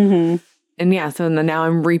bad. Mm-hmm. And yeah, so now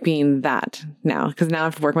I'm reaping that now because now I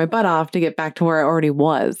have to work my butt off to get back to where I already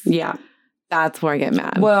was. Yeah. That's where I get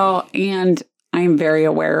mad. Well, and I'm very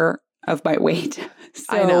aware of my weight.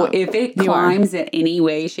 So if it climbs in any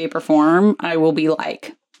way, shape, or form, I will be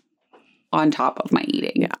on top of my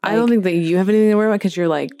eating. Yeah. I don't think that you have anything to worry about because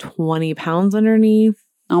you're 20 pounds underneath.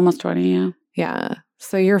 Almost 20, yeah. Yeah.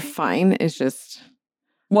 So you're fine. It's just.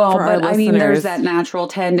 Well, but there's that natural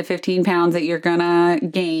 10 to 15 pounds that you're going to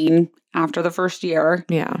gain after the first year.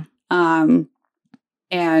 Yeah. And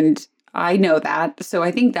I know that. So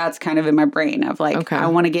I think that's kind of in my brain of I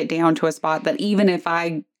want to get down to a spot that even if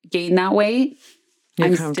I gain that weight,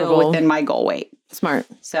 I'm still within my goal weight. Smart.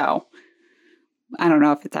 So I don't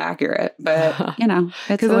know if it's accurate, but it's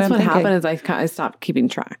because that's what happened is I stopped keeping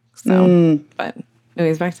track. So, but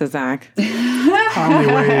Anyways, back to Zach.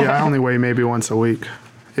 I only weigh maybe once a week,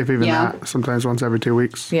 if even Yeah. that. Sometimes once every 2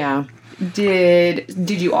 weeks. Yeah. Did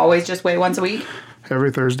you always just weigh once a week?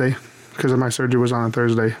 Every Thursday, because my surgery was on a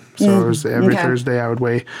Thursday. So it was every Thursday I would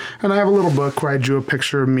weigh. And I have a little book where I drew a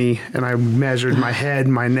picture of me and I measured my head,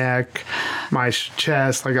 my neck, my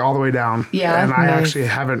chest, like all the way down. Yeah, And I nice. actually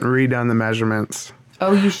haven't redone the measurements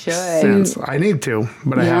Oh, you should. since. I need to,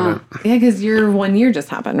 but I haven't. Yeah, because your 1 year just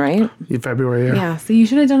happened, right? In February, yeah. Yeah. So you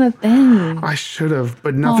should have done it then. I should have,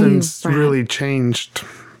 but nothing's rat. really changed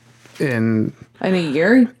in... In a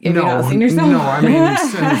year? Have you not seen yourself? No, I mean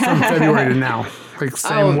from February to now. Like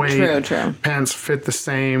same weight. True. Pants fit the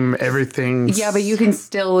same. Everything. Yeah, but you can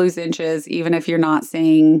still lose inches even if you're not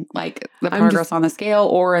seeing like the progress on the scale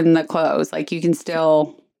or in the clothes. Like you can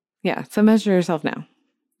still Yeah. So measure yourself now.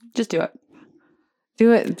 just do it.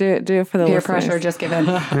 Do it for the Peer listeners. pressure just given.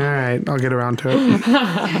 All right, I'll get around to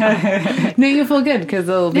it. No, you'll feel good because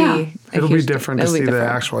it'll be It'll be different to see the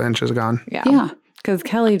actual inches gone. Yeah. Yeah. Because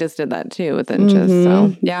Kelly just did that too with inches.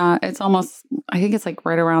 So Yeah, it's almost, I think it's like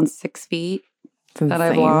right around 6 feet it's that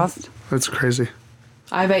I've insane. lost. That's crazy.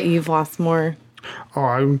 I bet you've lost more. Oh,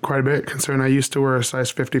 I'm quite a bit considering I used to wear a size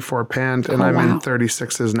 54 pant and I'm in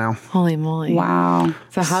 36s now. Holy moly. Wow.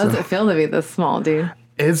 So how does it feel to be this small, dude?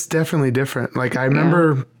 It's definitely different. Like I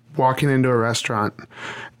remember walking into a restaurant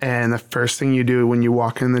and the first thing you do when you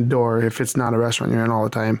walk in the door, if it's not a restaurant you're in all the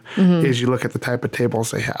time, is you look at the type of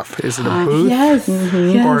tables they have. Is it a booth? Yes.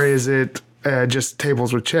 Yes. Or is it just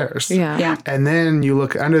tables with chairs? Yeah. Yeah. And then you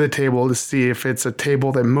look under the table to see if it's a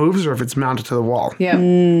table that moves or if it's mounted to the wall. Yeah.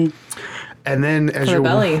 And then as For the you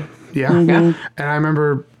belly. Yeah. And I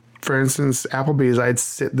remember, for instance, Applebee's, I'd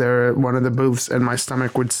sit there at one of the booths and my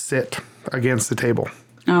stomach would sit against the table.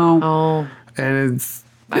 Oh. Oh. And it's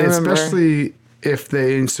I remember. especially if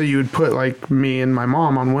so you would put like me and my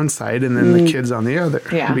mom on one side and then the kids on the other.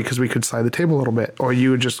 Yeah. Because we could slide the table a little bit. Or you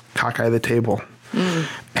would just cockeye the table.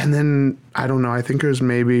 And then, I don't know, I think it was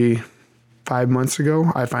maybe 5 months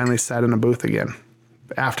ago, I finally sat in a booth again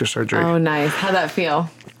after surgery. Oh, nice. How'd that feel?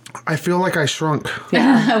 I feel like I shrunk.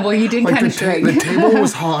 Well, you did Like kind the, of shrink. the table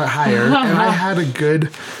was higher and I had a good,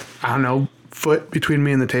 I don't know, foot between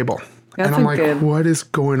me and the table. That's and I'm like, good. what is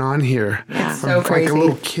going on here? Yeah. It's so I'm crazy. like a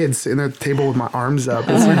little kid sitting at the table with my arms up.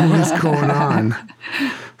 It's like, what is going on?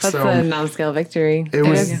 That's a non-scale victory. It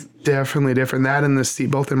was definitely different. That and the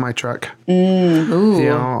seatbelt in my truck. Ooh. You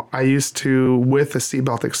know, I used to, with a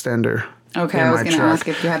seatbelt extender. Okay, in I was my going to truck, ask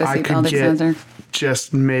if you had a I seatbelt could get extender.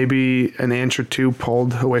 just maybe an inch or two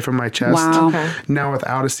pulled away from my chest. Wow. Okay. Now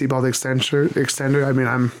without a seatbelt extender, I mean,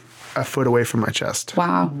 I'm a foot away from my chest.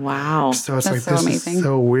 Wow. Wow. So it's That's like, so this amazing. is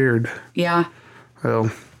so weird. Yeah. So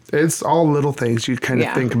it's all little things you kind of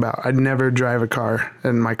Yeah. think about. I'd never drive a car.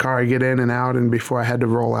 And my car, I get in and out, and before I had to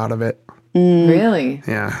roll out of it. Really?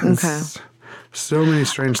 Yeah. Okay. It's so many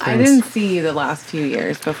strange things. I didn't see you the last few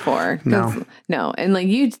years before. No. No. And like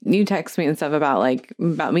you text me and stuff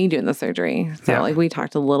about me doing the surgery. So Yeah. like we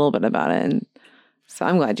talked a little bit about it. And so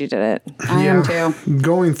I'm glad you did it. I am too.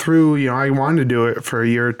 Going through, you know, I wanted to do it for a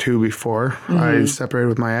year or two before I separated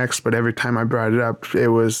with my ex, but every time I brought it up, it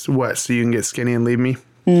was, what, so you can get skinny and leave me?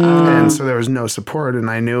 And so there was no support, and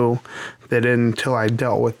I knew that until I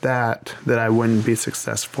dealt with that I wouldn't be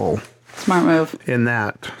successful Smart move. in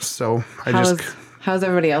that. So I How's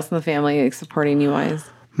everybody else in the family like, supporting you wise?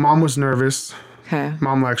 Mom was nervous. Okay.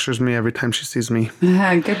 Mom lectures me every time she sees me.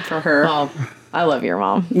 Good for her. Well, I love your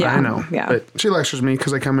mom. Yeah. I know. Yeah. But she lectures me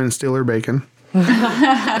because I come in and steal her bacon.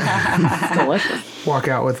 It's delicious. Walk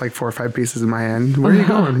out with like 4 or 5 pieces in my hand. Where are you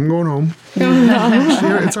going? I'm going home.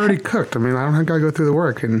 It's already cooked. I mean, I don't have to go through the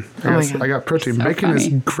work. And God. I got protein. So Bacon is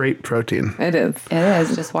funny. great protein. It is. It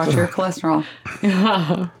is. Just watch your cholesterol.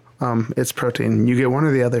 It's protein. You get one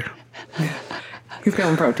or the other. He's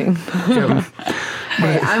going protein. Yeah.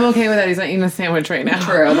 Hey, I'm okay with that. He's not eating a sandwich right now.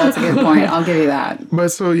 True. That's a good point. I'll give you that. But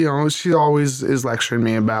so, you know, she always is lecturing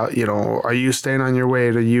me about, you know, are you staying on your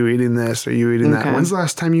weight? Are you eating this? Are you eating that? Okay. When's the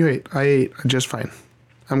last time you ate? I ate just fine.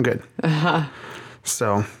 I'm good.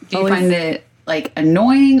 So Do you find it like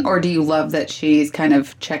annoying, or do you love that she's kind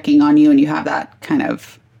of checking on you and you have that kind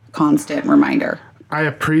of constant reminder? I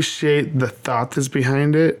appreciate the thought that's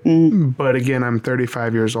behind it. But again, I'm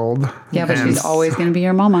 35 years old. Yeah, but and she's always going to be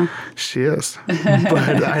your mama. She is.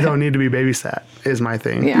 But I don't need to be babysat, is my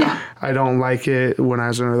thing. Yeah. I don't like it when I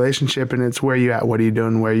was in a relationship and it's where you at, what are you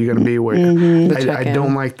doing, where are you going to be, where I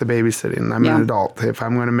don't like the babysitting. I'm an adult. If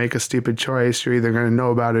I'm going to make a stupid choice, you're either going to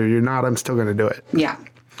know about it or you're not. I'm still going to do it. Yeah.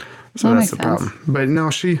 So That that's makes the problem. But no,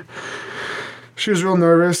 she She was real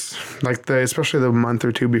nervous, like especially the month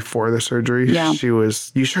or two before the surgery. Yeah. She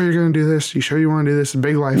was, you sure you're going to do this? You sure you want to do this? A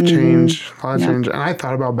big life change, a lot of change. And I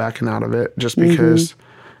thought about backing out of it just because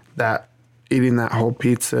eating that whole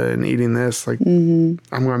pizza and eating this, like, I'm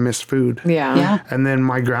going to miss food. Yeah. And then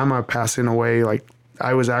my grandma passing away, like,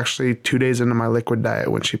 I was actually 2 days into my liquid diet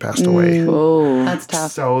when she passed away. Oh, That's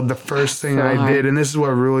tough. So the first thing I did, and this is what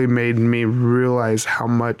really made me realize how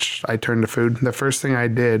much I turned to food. The first thing I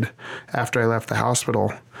did after I left the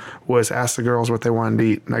hospital was ask the girls what they wanted to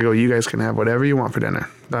eat. And I go, you guys can have whatever you want for dinner.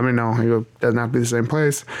 Let me know. I go, doesn't have to be the same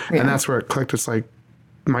place. And that's where it clicked. It's like,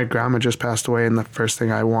 my grandma just passed away, and the first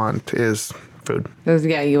thing I want is food.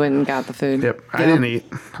 You went and got the food. Yep. I didn't eat.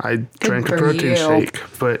 I drank a protein shake,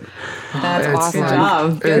 but That's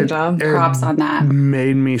awesome. Good job. Props on that.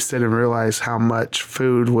 made me sit and realize how much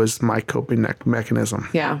food was my coping mechanism.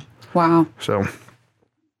 Yeah. Wow. So,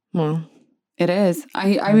 Well, It is.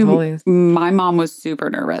 I Totally. mean, my mom was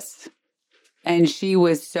super nervous and she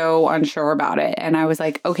was so unsure about it. And I was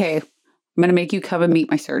like, okay, I'm going to make you come and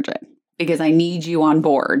meet my surgeon because I need you on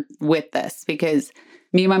board with this because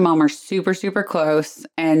me and my mom are super, super close.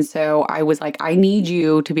 And so I was like, I need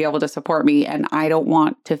you to be able to support me. And I don't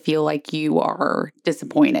want to feel like you are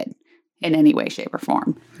disappointed in any way, shape, or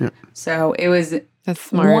form. Yeah. So it was, that's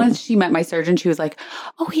smart. once she met my surgeon, she was like,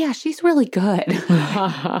 oh, yeah, she's really good.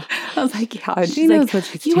 I was like, yeah. She knows what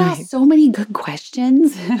she's you doing. asked so many good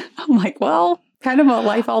questions. I'm like, well, kind of a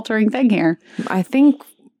life-altering thing here. I think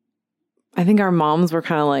our moms were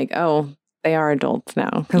kind of like, oh, they are adults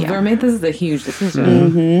now. Because this is a huge decision.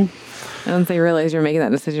 And once they realize you're making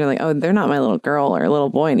that decision, you're like, oh, they're not my little girl or little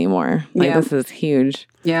boy anymore. Like, this is huge.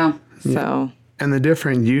 Yeah. So. and the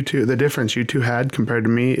difference you two had compared to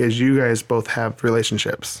me is you guys both have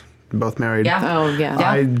relationships, both married. Yeah. Oh, yeah.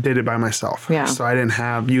 I did it by myself. Yeah. So I didn't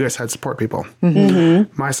have, you guys had support people.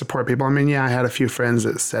 My support people, I mean, yeah, I had a few friends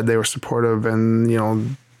that said they were supportive and, you know,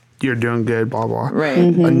 you're doing good, blah, blah.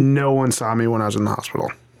 Right. But no one saw me when I was in the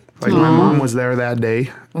hospital. Like, my mom was there that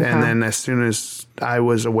day, and then as soon as I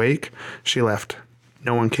was awake, she left.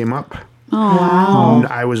 No one came up. Oh, wow.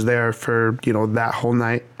 I was there for, you know, that whole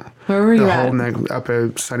night. Where were you The at? whole night up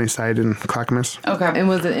at Sunnyside in Clackamas. Okay. And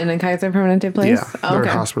was it in a Kaiser Permanente place? Yeah, Oh, their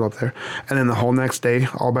okay. hospital up there. And then the whole next day,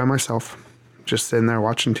 all by myself, just sitting there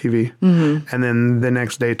watching TV. And then the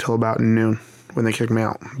next day till about noon when they kicked me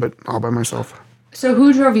out, but all by myself. So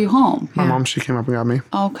who drove you home? My mom, she came up and got me.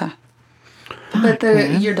 Okay. But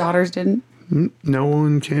your daughters didn't? No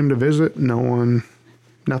one came to visit. No one,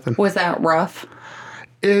 nothing. Was that rough?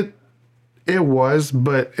 It was,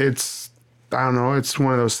 but it's, I don't know, it's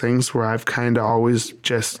one of those things where I've kind of always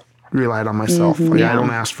just relied on myself. Like, I don't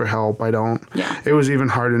ask for help. I don't. Yeah. It was even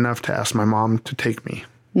hard enough to ask my mom to take me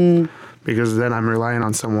because then I'm relying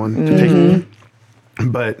on someone to take me.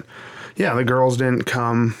 But yeah, the girls didn't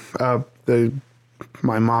come up.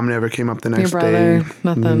 My mom never came up the next brother, day.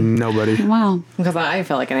 nothing. Nobody. Wow. Because I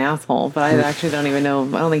feel like an asshole, but I actually don't even know.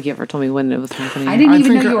 I don't think you ever told me when it was happening. I didn't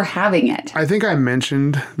even know think you were having it. I think I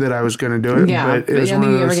mentioned that I was going to do it, Yeah, but it but was I one don't of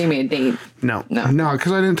think you ever those. gave me a date. No,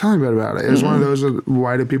 because I didn't tell anybody about it. It was one of those.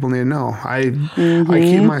 Why do people need to know? I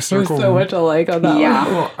keep my circle. so much alike on that Yeah.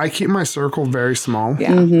 one. Well, I keep my circle very small.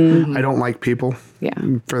 Yeah. I don't like people. Yeah.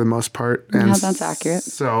 For the most part. And Yeah, that's accurate.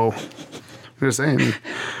 So, I'm just saying.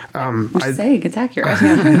 I'm just saying, it's accurate.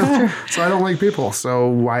 So I don't like people. So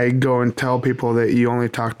why go and tell people that you only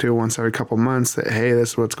talk to once every couple months that, hey, this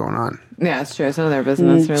is what's going on? Yeah, it's true. It's none of their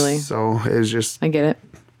business, really. So it's just I get it.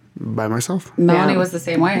 by myself. Melanie Yeah. was the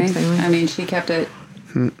same way. Same way. I mean, she kept it.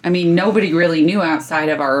 I mean, nobody really knew outside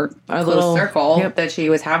of our close little- circle yep. that she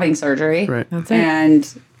was having surgery. Right. That's it.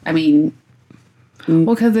 And I mean,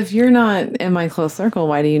 Well, because if you're not in my close circle,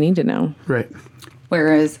 why do you need to know? Right.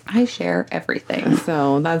 whereas I share everything.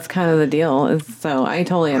 So that's kind of the deal. So I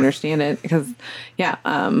totally understand it because, yeah,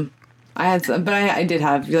 I had, but I did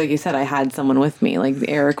have, like you said, I had someone with me. Like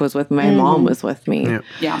Eric was with me, my mom was with me. Yeah.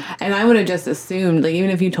 Yeah. And I would have just assumed, like, even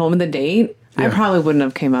if you told me the date, I probably wouldn't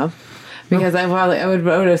have came up. Because I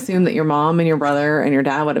would assume that your mom and your brother and your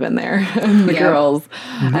dad would have been there, and the girls,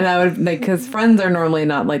 and I would like because friends are normally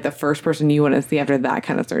not like the first person you want to see after that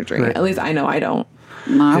kind of surgery. Right. At least I know I don't.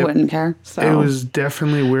 No, I wouldn't care. So It was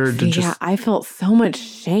definitely weird to just. I felt so much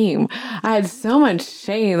shame. I had so much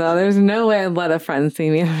shame though. There's no way I'd let a friend see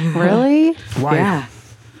me. Really? Why? Yeah.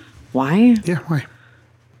 Why? Yeah, why?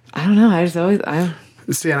 I don't know. I just always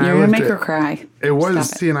See, and You're I gonna looked make at her cry. it was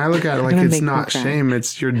Stop it. see, and I look at it like gonna it's make her not cry. shame.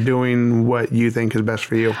 It's you're doing what you think is best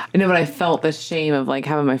for you. I know, but I felt the shame of like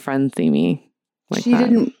having my friends see me. Like She that.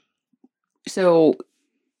 didn't. So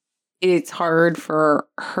it's hard for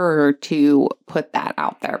her to put that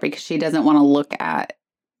out there because she doesn't want to look at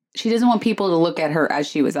she doesn't want people to look at her as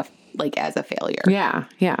she was as a failure. Yeah.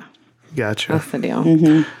 Yeah. Gotcha. That's the deal.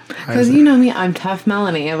 Because you know me, I'm tough,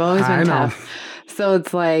 Melanie. I've always been tough. So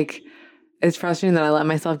it's like, it's frustrating that I let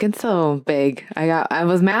myself get so big. I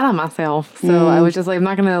was mad at myself. So I was just like, I'm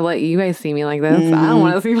not going to let you guys see me like this. I don't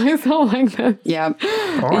want to see myself like this. Yeah.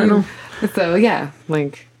 Oh, I know. So yeah,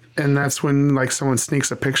 like. And that's when like someone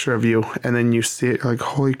sneaks a picture of you and then you see it, you're like,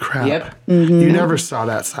 holy crap. Yep. You never saw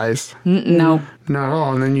that size. No. Not at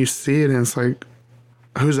all. And then you see it and it's like,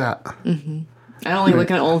 who's that? I don't like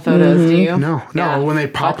looking at old photos, do you? No. Yeah. When they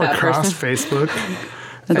pop Fuck that across person. Facebook.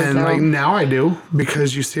 And like now I do,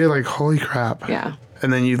 because you see it like, holy crap. Yeah.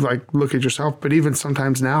 And then you like look at yourself. But even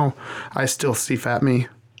sometimes now I still see fat me.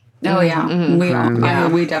 Oh yeah. We all,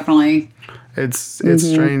 we definitely. It's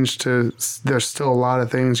strange there's still a lot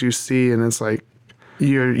of things you see and it's like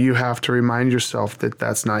you have to remind yourself that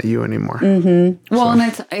that's not you anymore. Well,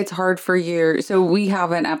 and it's hard for you. So we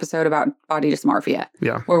have an episode about body dysmorphia.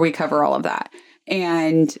 Yeah. Where we cover all of that.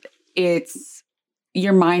 And it's,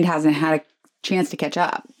 your mind hasn't had a chance to catch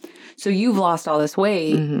up. So you've lost all this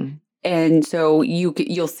weight. And so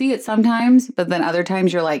you'll see it sometimes, but then other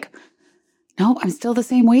times you're like, no, I'm still the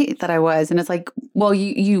same weight that I was. And it's like, well,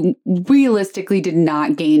 you realistically did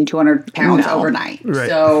not gain 200 pounds overnight. Right.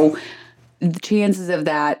 So the chances of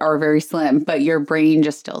that are very slim, but your brain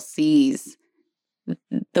just still sees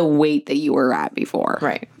the weight that you were at before.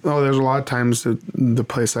 Right. Oh, there's a lot of times at the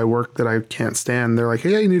place I work that I can't stand. They're like,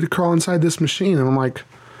 hey, you need to crawl inside this machine. And I'm like,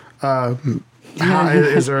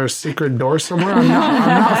 is there a secret door somewhere? I'm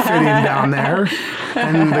not fitting down there.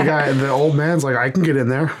 And the old man's like, I can get in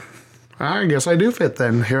there. I guess I do fit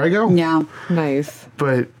then. Here I go. Yeah. Nice.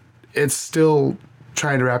 But it's still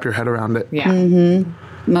trying to wrap your head around it. Yeah.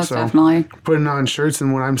 Most definitely. Putting on shirts,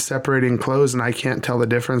 and when I'm separating clothes and I can't tell the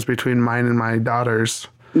difference between mine and my daughter's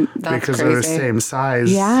because they're the same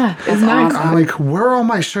size. Yeah. That's awesome. I'm like, where are all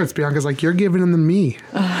my shirts? Bianca's like, you're giving them to me.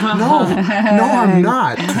 No, I'm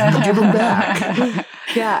not. Give them back.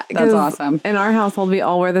 Yeah. That's awesome. In our household, we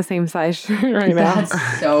all wear the same size shirt right now.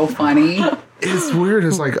 That's so funny. It's weird.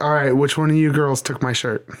 It's like, all right, which one of you girls took my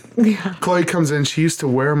shirt? Yeah. Chloe comes in. She used to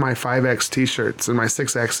wear my 5X t-shirts and my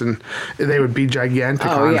 6X, and they would be gigantic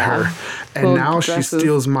on her. And Little now dresses. she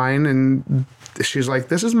steals mine, and she's like,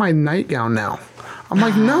 this is my nightgown now. I'm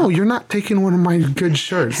like, no, you're not taking one of my good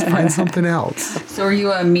shirts. Find something else. So are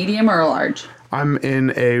you a medium or a large? I'm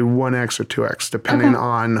in a 1X or 2X, depending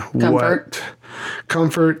on what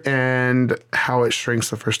comfort and how it shrinks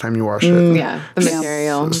the first time you wash it. Yeah, the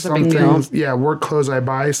material. It's a Some big deal. things, work clothes I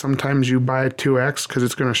buy, sometimes you buy a 2X because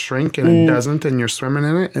it's going to shrink and it doesn't and you're swimming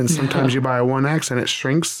in it. And sometimes you buy a 1X and it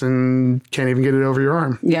shrinks and can't even get it over your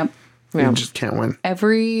arm. Yep. You just can't win.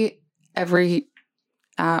 Every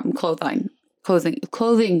clothing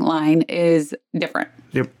line is different.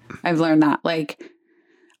 Yep. I've learned that. Like,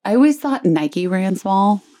 I always thought Nike ran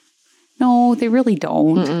small. No, they really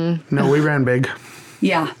don't. No, we ran big.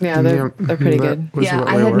 Yeah. Yeah, they're pretty good. Yeah,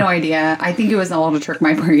 I had no idea. I think it was all to trick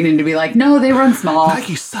my brain into be like, no, they run small.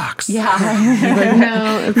 Nike sucks. Yeah.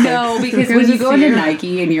 Like, No, because when you go into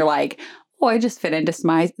Nike and you're like, oh, I just fit into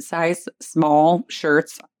my size small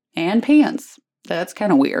shirts and pants. That's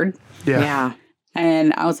kind of weird. Yeah.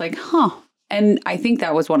 And I was like, huh. And I think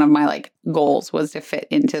that was one of my like goals, was to fit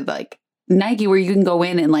into like Nike, where you can go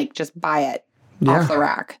in and like just buy it off the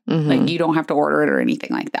rack. Like you don't have to order it or anything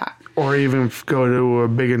like that. Or even go to a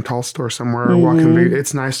big and tall store somewhere or walk in big.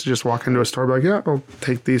 It's nice to just walk into a store and be like, yeah, I'll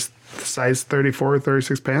take these size 34 or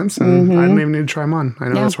 36 pants and I don't even need to try them on. I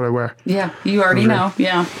know that's what I wear. Yeah, you already know.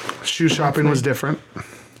 Yeah. Shoe shopping was different.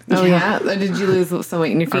 Oh, yeah? Did you lose some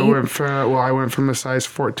weight in your feet? I went from a size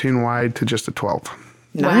 14 wide to just a 12.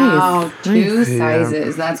 Nice. Wow, two Yeah.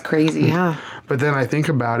 sizes. That's crazy. Yeah. But then I think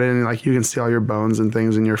about it, and like you can see all your bones and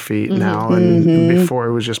things in your feet now, and before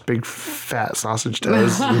it was just big fat sausage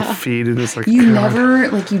toes and feet, and it's like You God. never,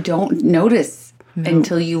 like, you don't notice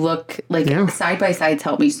until you look, like, side by sides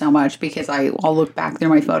help me so much, because I'll look back through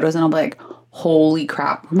my photos and I'll be like, holy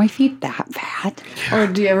crap, were my feet that fat? Or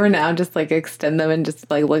do you ever now just like extend them and just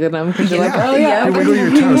like look at them? Because you're like, oh, yeah. You wiggle your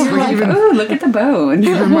toes. You're Like, like, even oh, look at the bone.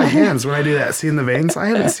 even my hands when I do that, seeing the veins. I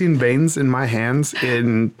haven't seen veins in my hands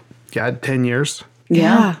in 10 years.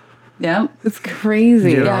 Yeah. It's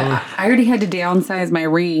crazy. Yeah. I already had to downsize my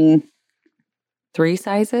ring 3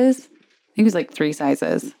 sizes. I think it was like 3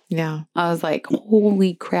 sizes. Yeah. I was like,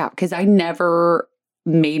 holy crap. Because I never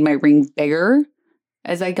made my ring bigger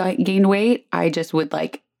as I gained weight. I just would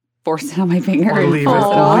like force it on my finger Or and leave force it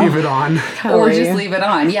on. it on. Or just leave it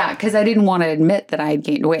on. Yeah. Because I didn't want to admit that I had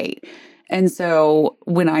gained weight. And so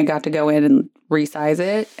when I got to go in and resize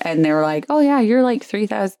it. And they were like, oh, yeah, you're like three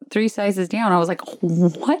sizes down. I was like,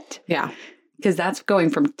 what? Yeah. Because that's going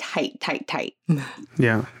from tight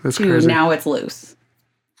Yeah, that's to crazy. now it's loose.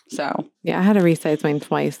 So. Yeah, I had to resize mine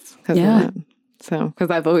twice because of that. So, because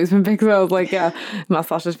I've always been big, so I was like, yeah,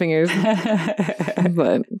 massage fingers.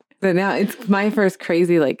 but now it's my first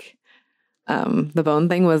crazy, like, the bone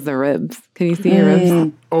thing was the ribs. Can you see your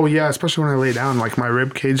ribs? Oh, yeah, especially when I lay down, like my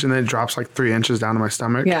rib cage, and then it drops like 3 inches down to my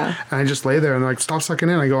stomach. Yeah. And I just lay there and like, stop sucking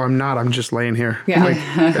in. I go, I'm just laying here. Yeah. Like,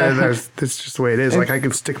 that's just the way it is. Like, I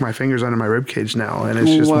can stick my fingers under my rib cage now, and it's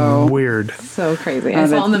just weird. So crazy. I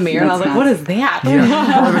saw in the mirror, and I was like, what is that?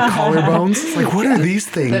 Yeah. Or the collarbones. It's like, what are these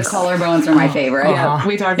things? The collarbones are my favorite. Yeah,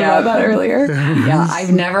 we talked about that earlier.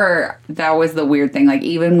 Yeah, that was the weird thing. Like,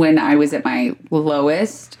 even when I was at my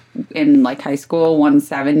lowest in like high school,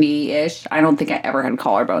 170-ish, I don't think I ever had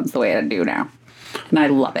collarbones the way I do now. And I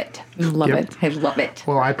love it. Love it. I love it.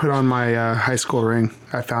 Well, I put on my high school ring.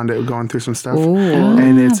 I found it going through some stuff.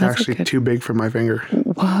 And it's actually too big for my finger.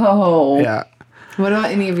 Whoa. Yeah. What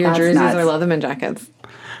about any of your jerseys nuts. or Leatherman jackets?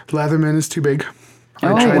 Leatherman is too big. I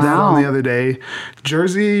tried that on the other day.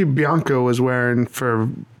 Jersey Bianca was wearing for,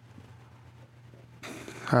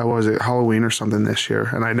 what was it, Halloween or something this year.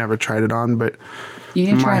 And I never tried it on, but... You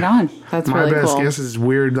need to try it on. That's my really best cool. guess is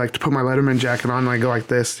weird, like to put my Letterman jacket on and I go like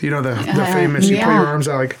this. You know, the famous, you put your arms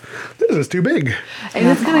out like, this is too big. And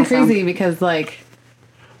it's kind of crazy because, like,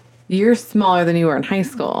 you're smaller than you were in high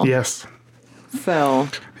school. Yes. So.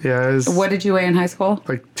 Yeah. It was What did you weigh in high school?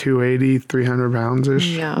 like 280, 300 pounds-ish.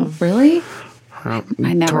 Yeah. Really? I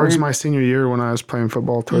never. Towards my senior year when I was playing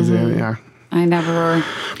football towards the end, yeah. I never.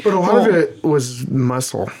 But a lot of it was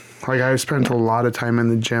muscle. Like, I spent a lot of time in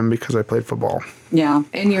the gym because I played football. Yeah.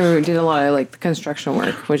 And you did a lot of, like, the construction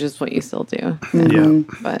work, which is what you still do. Yeah.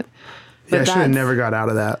 But Yeah, I should have never got out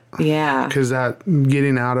of that. Yeah. Because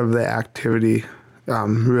getting out of the activity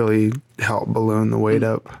really helped balloon the weight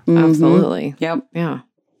up. Absolutely. Yep. Yeah.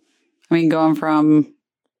 I mean, going from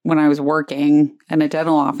when I was working in a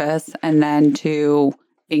dental office and then to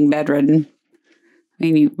being bedridden, I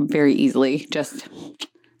mean, you very easily just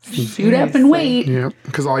shoot up and wait. Yeah,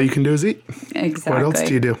 because all you can do is eat. Exactly. What else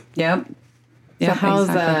do you do? Yep. So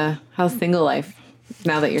how's single life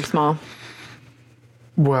now that you're small?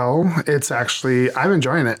 Well, it's actually, I'm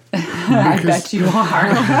enjoying it. I bet you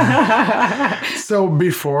are. So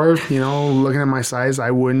before, looking at my size,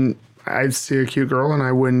 I'd see a cute girl and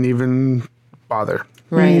I wouldn't even bother.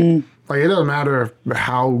 Right. Like, it doesn't matter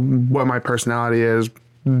what my personality is.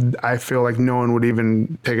 I feel like no one would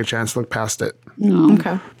even take a chance to look past it. No.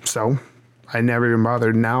 Okay. So I never even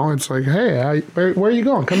bothered. Now it's like, hey, where are you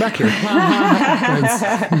going? Come back here.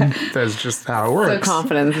 That's just how it works. So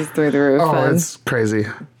confidence is through the roof. Oh, then. it's crazy.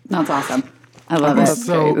 That's awesome. I love it.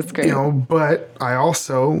 So, That's great. But I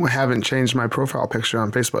also haven't changed my profile picture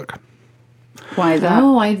on Facebook. Why is that?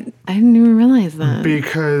 Oh, I didn't even realize that.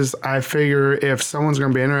 Because I figure if someone's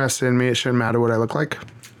going to be interested in me, it shouldn't matter what I look like.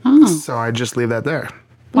 Oh. So I just leave that there.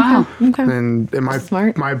 Wow. Okay. And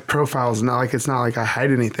Smart. my profile is not like I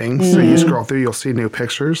hide anything. So you scroll through, you'll see new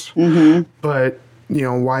pictures. But,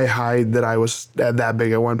 why hide that I was that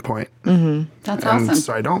big at one point? That's awesome.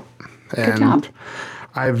 So I don't. And job.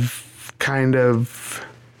 I've kind of,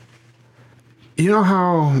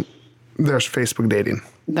 how there's Facebook dating.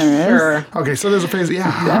 There is. Sure. Okay, so there's a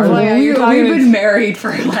Facebook. We've been married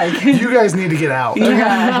for like. You guys need to get out.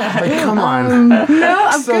 Like, come on. No,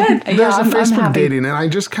 I'm good. There's a I'm Facebook happy. dating, and I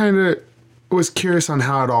just kind of was curious on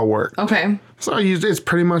how it all worked. Okay. So it's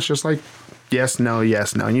pretty much just like yes, no,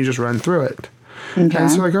 and you just run through it. Okay. And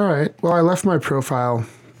it's like, all right, well, I left my profile,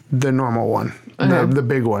 the normal one, the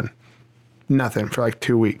big one, nothing for like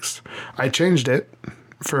 2 weeks. I changed it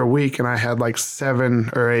for a week, and I had like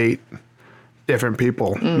 7 or 8 different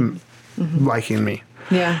people liking me.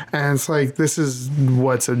 Yeah. And it's like, this is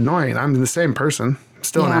what's annoying. I'm the same person,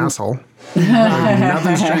 still an asshole.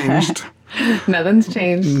 Nothing's changed. Nothing's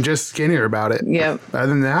changed. I'm just skinnier about it. Yep. Other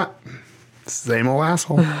than that, same old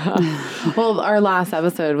asshole. Well, our last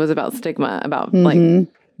episode was about stigma, about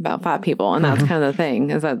about fat people, and that's kind of the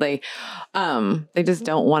thing is that they just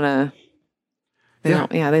don't want to.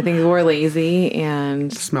 They think we're lazy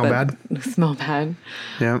and Smell bad. Smell bad.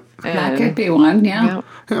 Yeah. That could be one. Yeah. Yeah.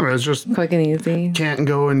 Yeah, but it's just Quick and easy. can't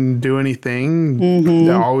go and do anything.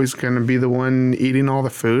 They're always going to be the one eating all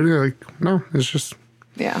the food. You're like, no, it's just.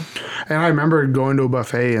 Yeah. And I remember going to a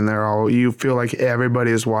buffet and you feel like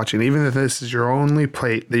everybody is watching, even if this is your only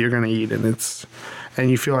plate that you're going to eat,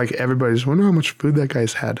 and you feel like everybody's wondering how much food that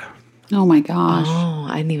guy's had. Oh my gosh. Oh,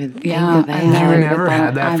 I didn't even think Yeah, of that. I've never, never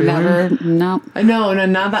had that I've feeling? never, no. No,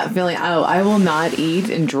 not that feeling. Oh, I will not eat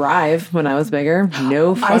and drive when I was bigger.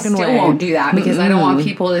 No fucking I still way. won't do that because I don't want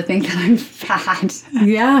people to think that I'm fat.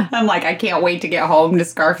 Yeah. I'm like, I can't wait to get home to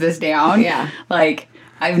scarf this down. Yeah. Like,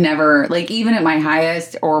 I've never, like, even at my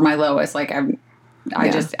highest or my lowest, like, I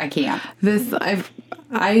can't.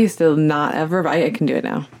 I used to not ever, but I can do it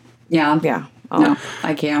now. Yeah. Yeah. No,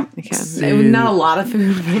 I can't. I can. Not a lot of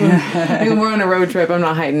food. Like when we're on a road trip, I'm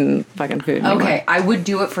not hiding fucking food anymore. Okay, I would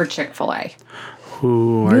do it for Chick-fil-A.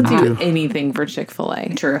 Ooh, I I'll do do. anything for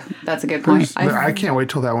Chick-fil-A. True. That's a good point. I can't wait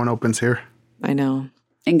till that one opens here. I know.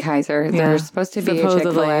 In Kaiser, there's supposed to be a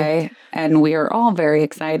Chick-fil-A, and we are all very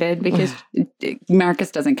excited because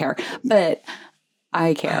Marcus doesn't care. But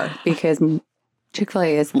I care because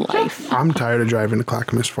Chick-fil-A is life. I'm tired of driving to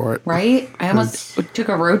Clackamas for it. Right? I almost took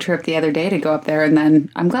a road trip the other day to go up there, and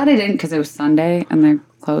then I'm glad I didn't because it was Sunday, and they're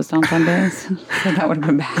closed on Sundays. So that would have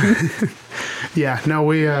been bad. Yeah, no,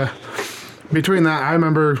 we, between that, I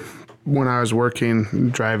remember when I was working,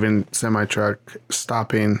 driving semi-truck,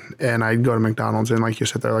 stopping, and I'd go to McDonald's, and like you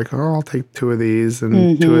said, they're like, oh, I'll take 2 of these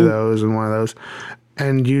and 2 of those and 1 of those.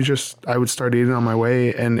 And I would start eating on my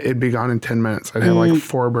way, and it'd be gone in 10 minutes. I'd have like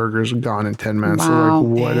 4 burgers gone in 10 minutes. Wow. So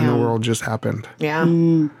like, what in the world just happened? Yeah.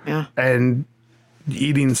 Yeah. And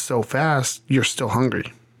eating so fast, you're still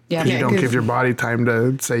hungry. Yeah. You don't give your body time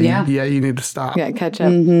to say, yeah, you need to stop. Yeah,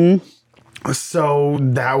 ketchup. So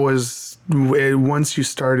that was once you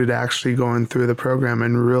started actually going through the program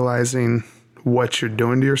and realizing what you're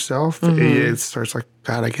doing to yourself, it starts like,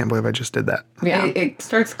 God, I can't believe I just did that. Yeah. It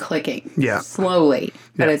starts clicking. Yeah. Slowly,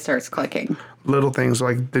 but it starts clicking. Little things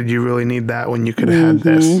like, did you really need that when you could have had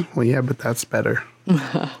this? Well, yeah, but that's better.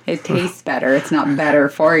 It tastes better. It's not better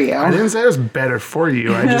for you. I didn't say it was better for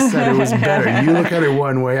you. I just said it was better. You look at it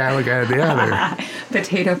one way, I look at it the other.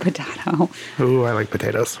 Potato. Ooh, I like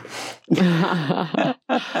potatoes.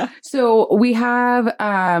 So we have,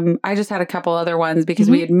 I just had a couple other ones because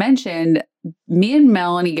we had mentioned me and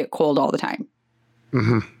Melanie get cold all the time.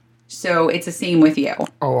 So it's the same with you.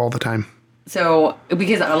 Oh, all the time. So,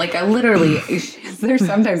 because I literally, there's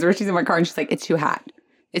sometimes where she's in my car and she's like, it's too hot.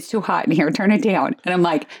 It's too hot in here. Turn it down. And I'm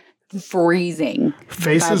like, freezing.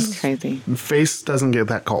 That's crazy. Face doesn't get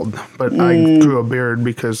that cold, but I grew a beard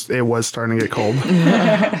because it was starting to get cold.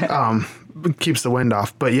 It keeps the wind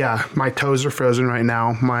off. But yeah, my toes are frozen right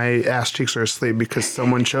now. My ass cheeks are asleep because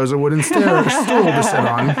someone chose a wooden stool to sit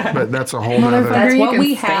on. But that's a whole nother. That's you what can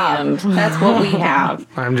we have. stand. That's what we have.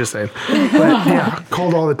 I'm just saying. But yeah,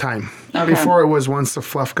 cold all the time. Okay. Before it was once the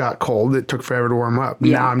fluff got cold, it took forever to warm up.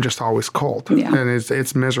 Yeah. Now I'm just always cold. Yeah. And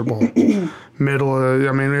it's miserable. It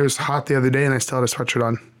was hot the other day and I still had a sweatshirt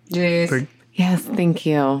on. Jeez. Like, Yes, thank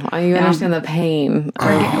you. You understand the pain.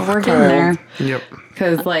 We're getting there. yep.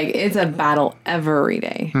 Because, like, it's a battle every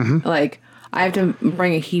day. Like, I have to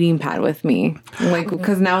bring a heating pad with me. Like,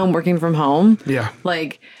 because now I'm working from home. Yeah.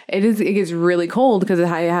 Like, it gets really cold because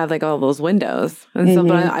I have, like, all those windows. And so,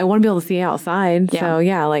 but I want to be able to see outside. Yeah. So,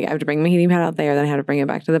 yeah, like, I have to bring my heating pad out there. Then I have to bring it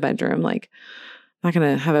back to the bedroom. Like, I'm not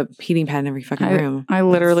going to have a heating pad in every fucking room. I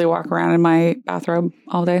literally walk around in my bathrobe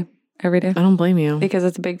all day, every day. I don't blame you. Because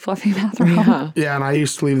it's a big fluffy bathroom. Yeah. Yeah, and I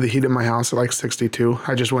used to leave the heat in my house at like 62.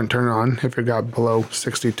 I just wouldn't turn it on. If it got below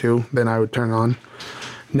 62, then I would turn it on.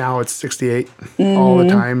 Now it's 68 all the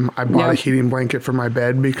time. I bought a heating blanket for my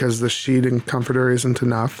bed because the sheet and comforter isn't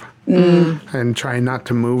enough. And trying not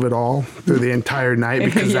to move at all through the entire night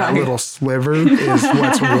because that little sliver is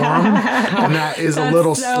what's warm. And that is a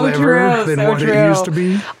little sliver than what it used to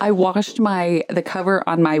be. I washed the cover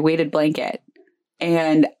on my weighted blanket.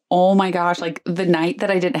 And oh my gosh, like the night that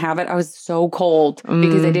I didn't have it, I was so cold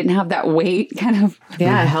because I didn't have that weight kind of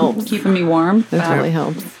Yeah, it helps. keeping me warm. It really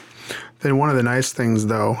helps. Then one of the nice things,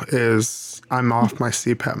 though, is I'm off my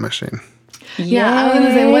CPAP machine. Yeah, I was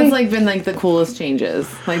gonna say, what's like been like the coolest changes,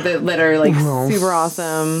 like that are like super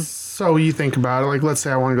awesome. So you think about it, like let's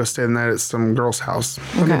say I want to go stay the night at some girl's house.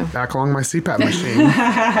 Let me back along my CPAP machine. You don't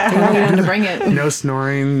have to bring it. No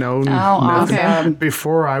snoring, nothing. awesome.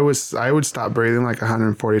 Before I would stop breathing like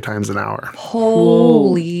 140 times an hour.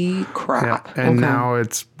 Holy crap. Yeah. And now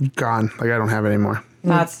it's gone. Like I don't have it anymore.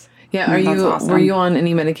 That's Were you on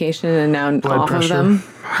any medication and now Blood off pressure. of them?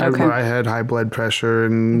 I had high blood pressure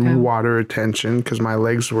and water retention because my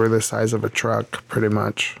legs were the size of a truck, pretty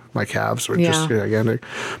much. My calves were just gigantic.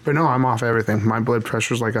 But no, I'm off everything. My blood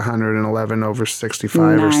pressure's like 111 over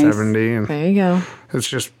 65 or 70. And There you go. it's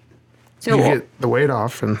just, So you get the weight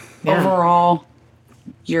off and overall,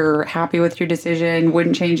 you're happy with your decision,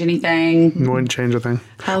 wouldn't change anything. wouldn't change a thing.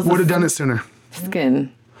 How's Would have done it sooner.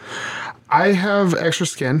 Skin. I have extra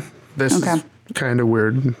skin. This is kind of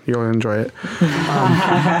weird. You'll enjoy it.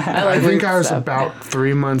 I think I was about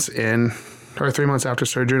 3 months in, or 3 months after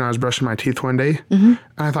surgery, and I was brushing my teeth one day, and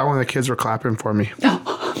I thought one of the kids were clapping for me.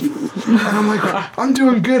 And I'm like, I'm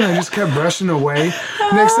doing good. I just kept brushing away.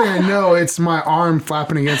 Next thing I know, it's my arm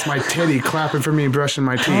flapping against my titty, clapping for me brushing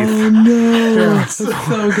my teeth. Oh, no. Yeah, That's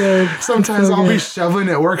so good. Sometimes I'll be shoveling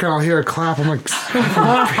at work and I'll hear a clap. I'm like,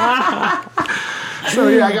 so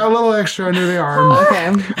yeah, I got a little extra under the arm. Okay.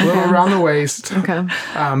 A little around the waist. Okay.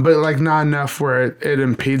 But like not enough where it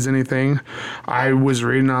impedes anything. I was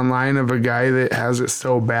reading online of a guy that has it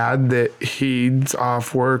so bad that he's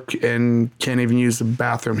off work and can't even use the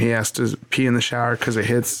bathroom. He has to pee in the shower because it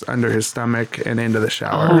hits under his stomach and into the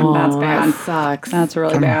shower. Oh, that's bad. That sucks. That's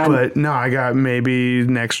really bad. But no, I got maybe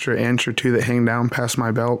an extra inch or two that hang down past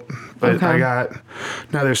my belt. But I got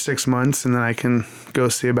another 6 months and then I can go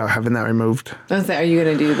see about having that removed. Are you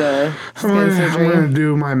going to do the skin surgery? I'm going to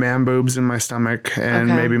do my man boobs and my stomach and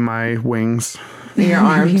maybe my wings. Your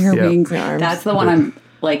arms. Your Yep. wings. Your arms. That's the one I'm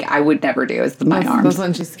like, I would never do is my arms. That's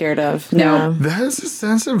one she's scared of. No. That is a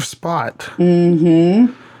sensitive spot.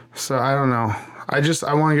 Mm-hmm. So I don't know. I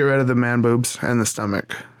want to get rid of the man boobs and the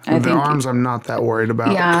stomach. The arms I'm not that worried about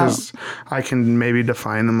because I can maybe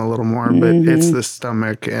define them a little more, but it's the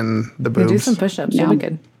stomach and the boobs. Do some push-ups. You'll be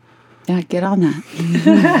good. Yeah, get on that.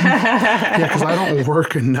 Yeah, because I don't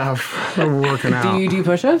work enough. I'm working out. Do you do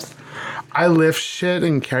push-ups? I lift shit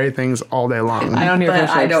and carry things all day long. I don't hear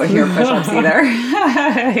push-ups. I don't hear push-ups either.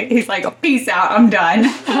 He's like, peace out, I'm done.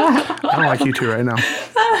 I don't like you two right now.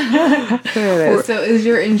 So is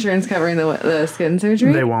your insurance covering the skin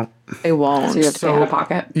surgery? They won't. They won't. So you have to pay out of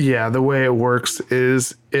pocket. Yeah, the way it works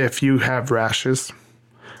is if you have rashes,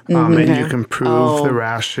 and you can prove the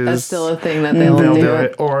rashes, That's still a thing that they'll do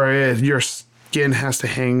it. Or your skin has to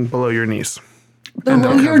hang below your knees.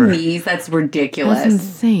 Below your knees, that's ridiculous. That's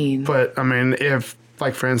insane. But I mean, if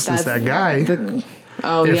like for instance that guy, if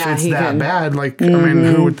it's he that can. bad, like I mean,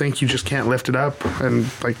 who would think you just can't lift it up and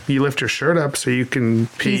like you lift your shirt up so you can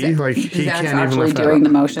pee? He can't even actually lift that doing up. the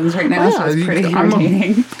motions right now, so it's pretty I'm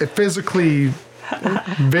irritating. a physically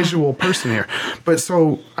visual person here. But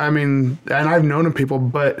so, I mean, and I've known of people,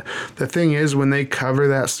 but the thing is when they cover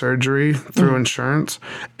that surgery through insurance,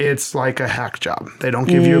 it's like a hack job. They don't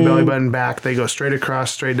give you a belly button back. They go straight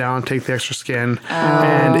across, straight down, take the extra skin.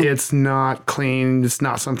 And it's not clean. It's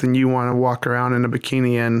not something you want to walk around in a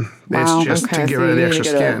bikini in. It's just to get rid of the extra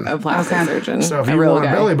skin. A plastic surgeon. So if you want a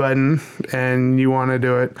belly button and you want to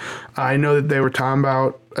do it, I know that they were talking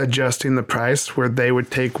about adjusting the price where they would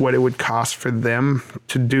take what it would cost for them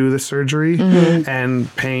to do the surgery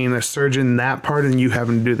and paying a surgeon that part and you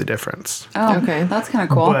having to do the difference. Oh, okay. That's kind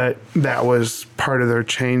of cool. But that was part of their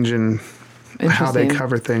change in how they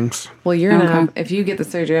cover things. Well, you're going to have, if you get the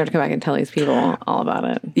surgery, you have to come back and tell these people all about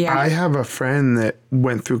it. Yeah. I have a friend that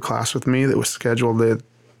went through class with me that was scheduled to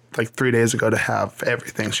like 3 days ago to have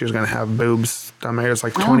everything. She was going to have boobs, stomach. It was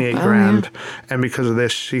like 28 grand. Yeah. And because of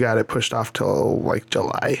this, she got it pushed off till like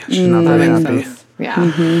July. She's not very happy. Sense.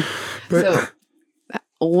 Yeah. So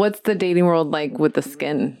what's the dating world like with the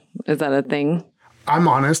skin? Is that a thing? I'm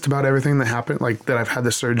honest about everything that happened, like that I've had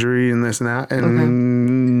the surgery and this and that.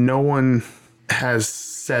 And no one has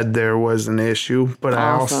said there was an issue. But I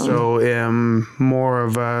also am more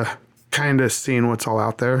of a kind of seeing what's all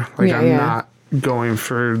out there. Like I'm not going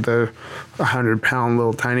for the 100-pound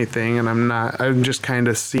little tiny thing, and I'm just kind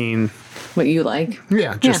of seeing what you like.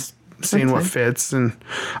 Yeah, just seeing what fits. And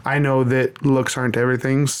I know that looks aren't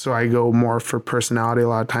everything, so I go more for personality a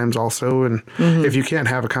lot of times also. And if you can't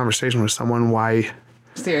have a conversation with someone, why?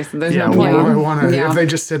 Seriously, there's no point. If they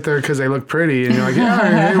just sit there because they look pretty and you're like,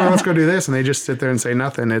 hey, well, let's go do this, and they just sit there and say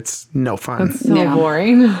nothing, it's no fun. It's so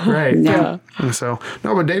boring. Right. Yeah. And so,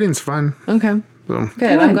 no, but dating's fun. Okay. So.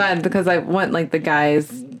 Good. I'm glad because I want like the guys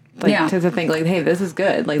to think like, hey, this is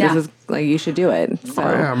good. Like this is like you should do it.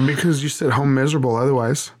 So. Because you sit home miserable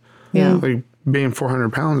otherwise. Yeah. Like being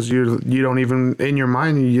 400 pounds, you don't even in your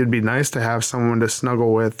mind you'd be nice to have someone to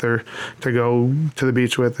snuggle with or to go to the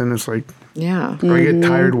beach with, and it's like I get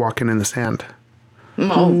tired walking in the sand.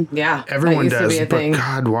 Oh yeah, everyone does. But thing.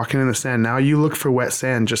 God, walking in the sand now, you look for wet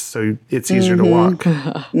sand just so it's easier to walk.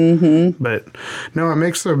 But no,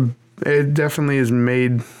 it definitely has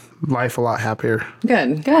made life a lot happier.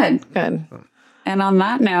 Good. And on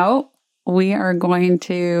that note, we are going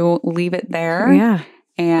to leave it there. Yeah.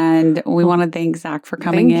 And we want to thank Zach for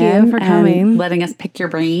coming in. Thank you for coming. Letting us pick your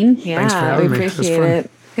brain. Yeah, thanks for having we me. appreciate it.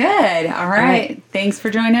 Good. All right. Thanks for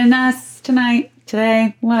joining us tonight,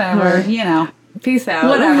 today, whatever, Peace out.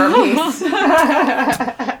 Whatever. Peace.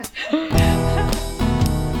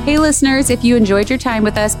 Hey, listeners, if you enjoyed your time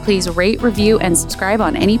with us, please rate, review, and subscribe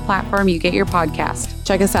on any platform you get your podcast.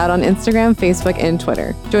 Check us out on Instagram, Facebook, and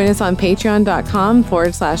Twitter. Join us on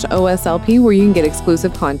patreon.com/OSLP, where you can get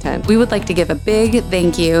exclusive content. We would like to give a big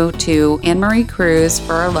thank you to Anne-Marie Cruz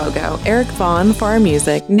for our logo, Eric Vaughn for our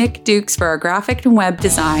music, Nick Dukes for our graphic and web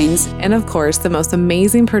designs, and of course, the most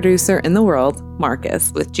amazing producer in the world,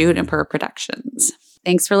 Marcus, with Juniper Productions.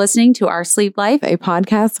 Thanks for listening to Our Sleep Life, a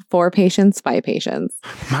podcast for patients by patients.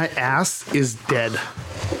 My ass is dead.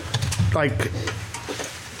 Like,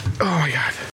 oh my God.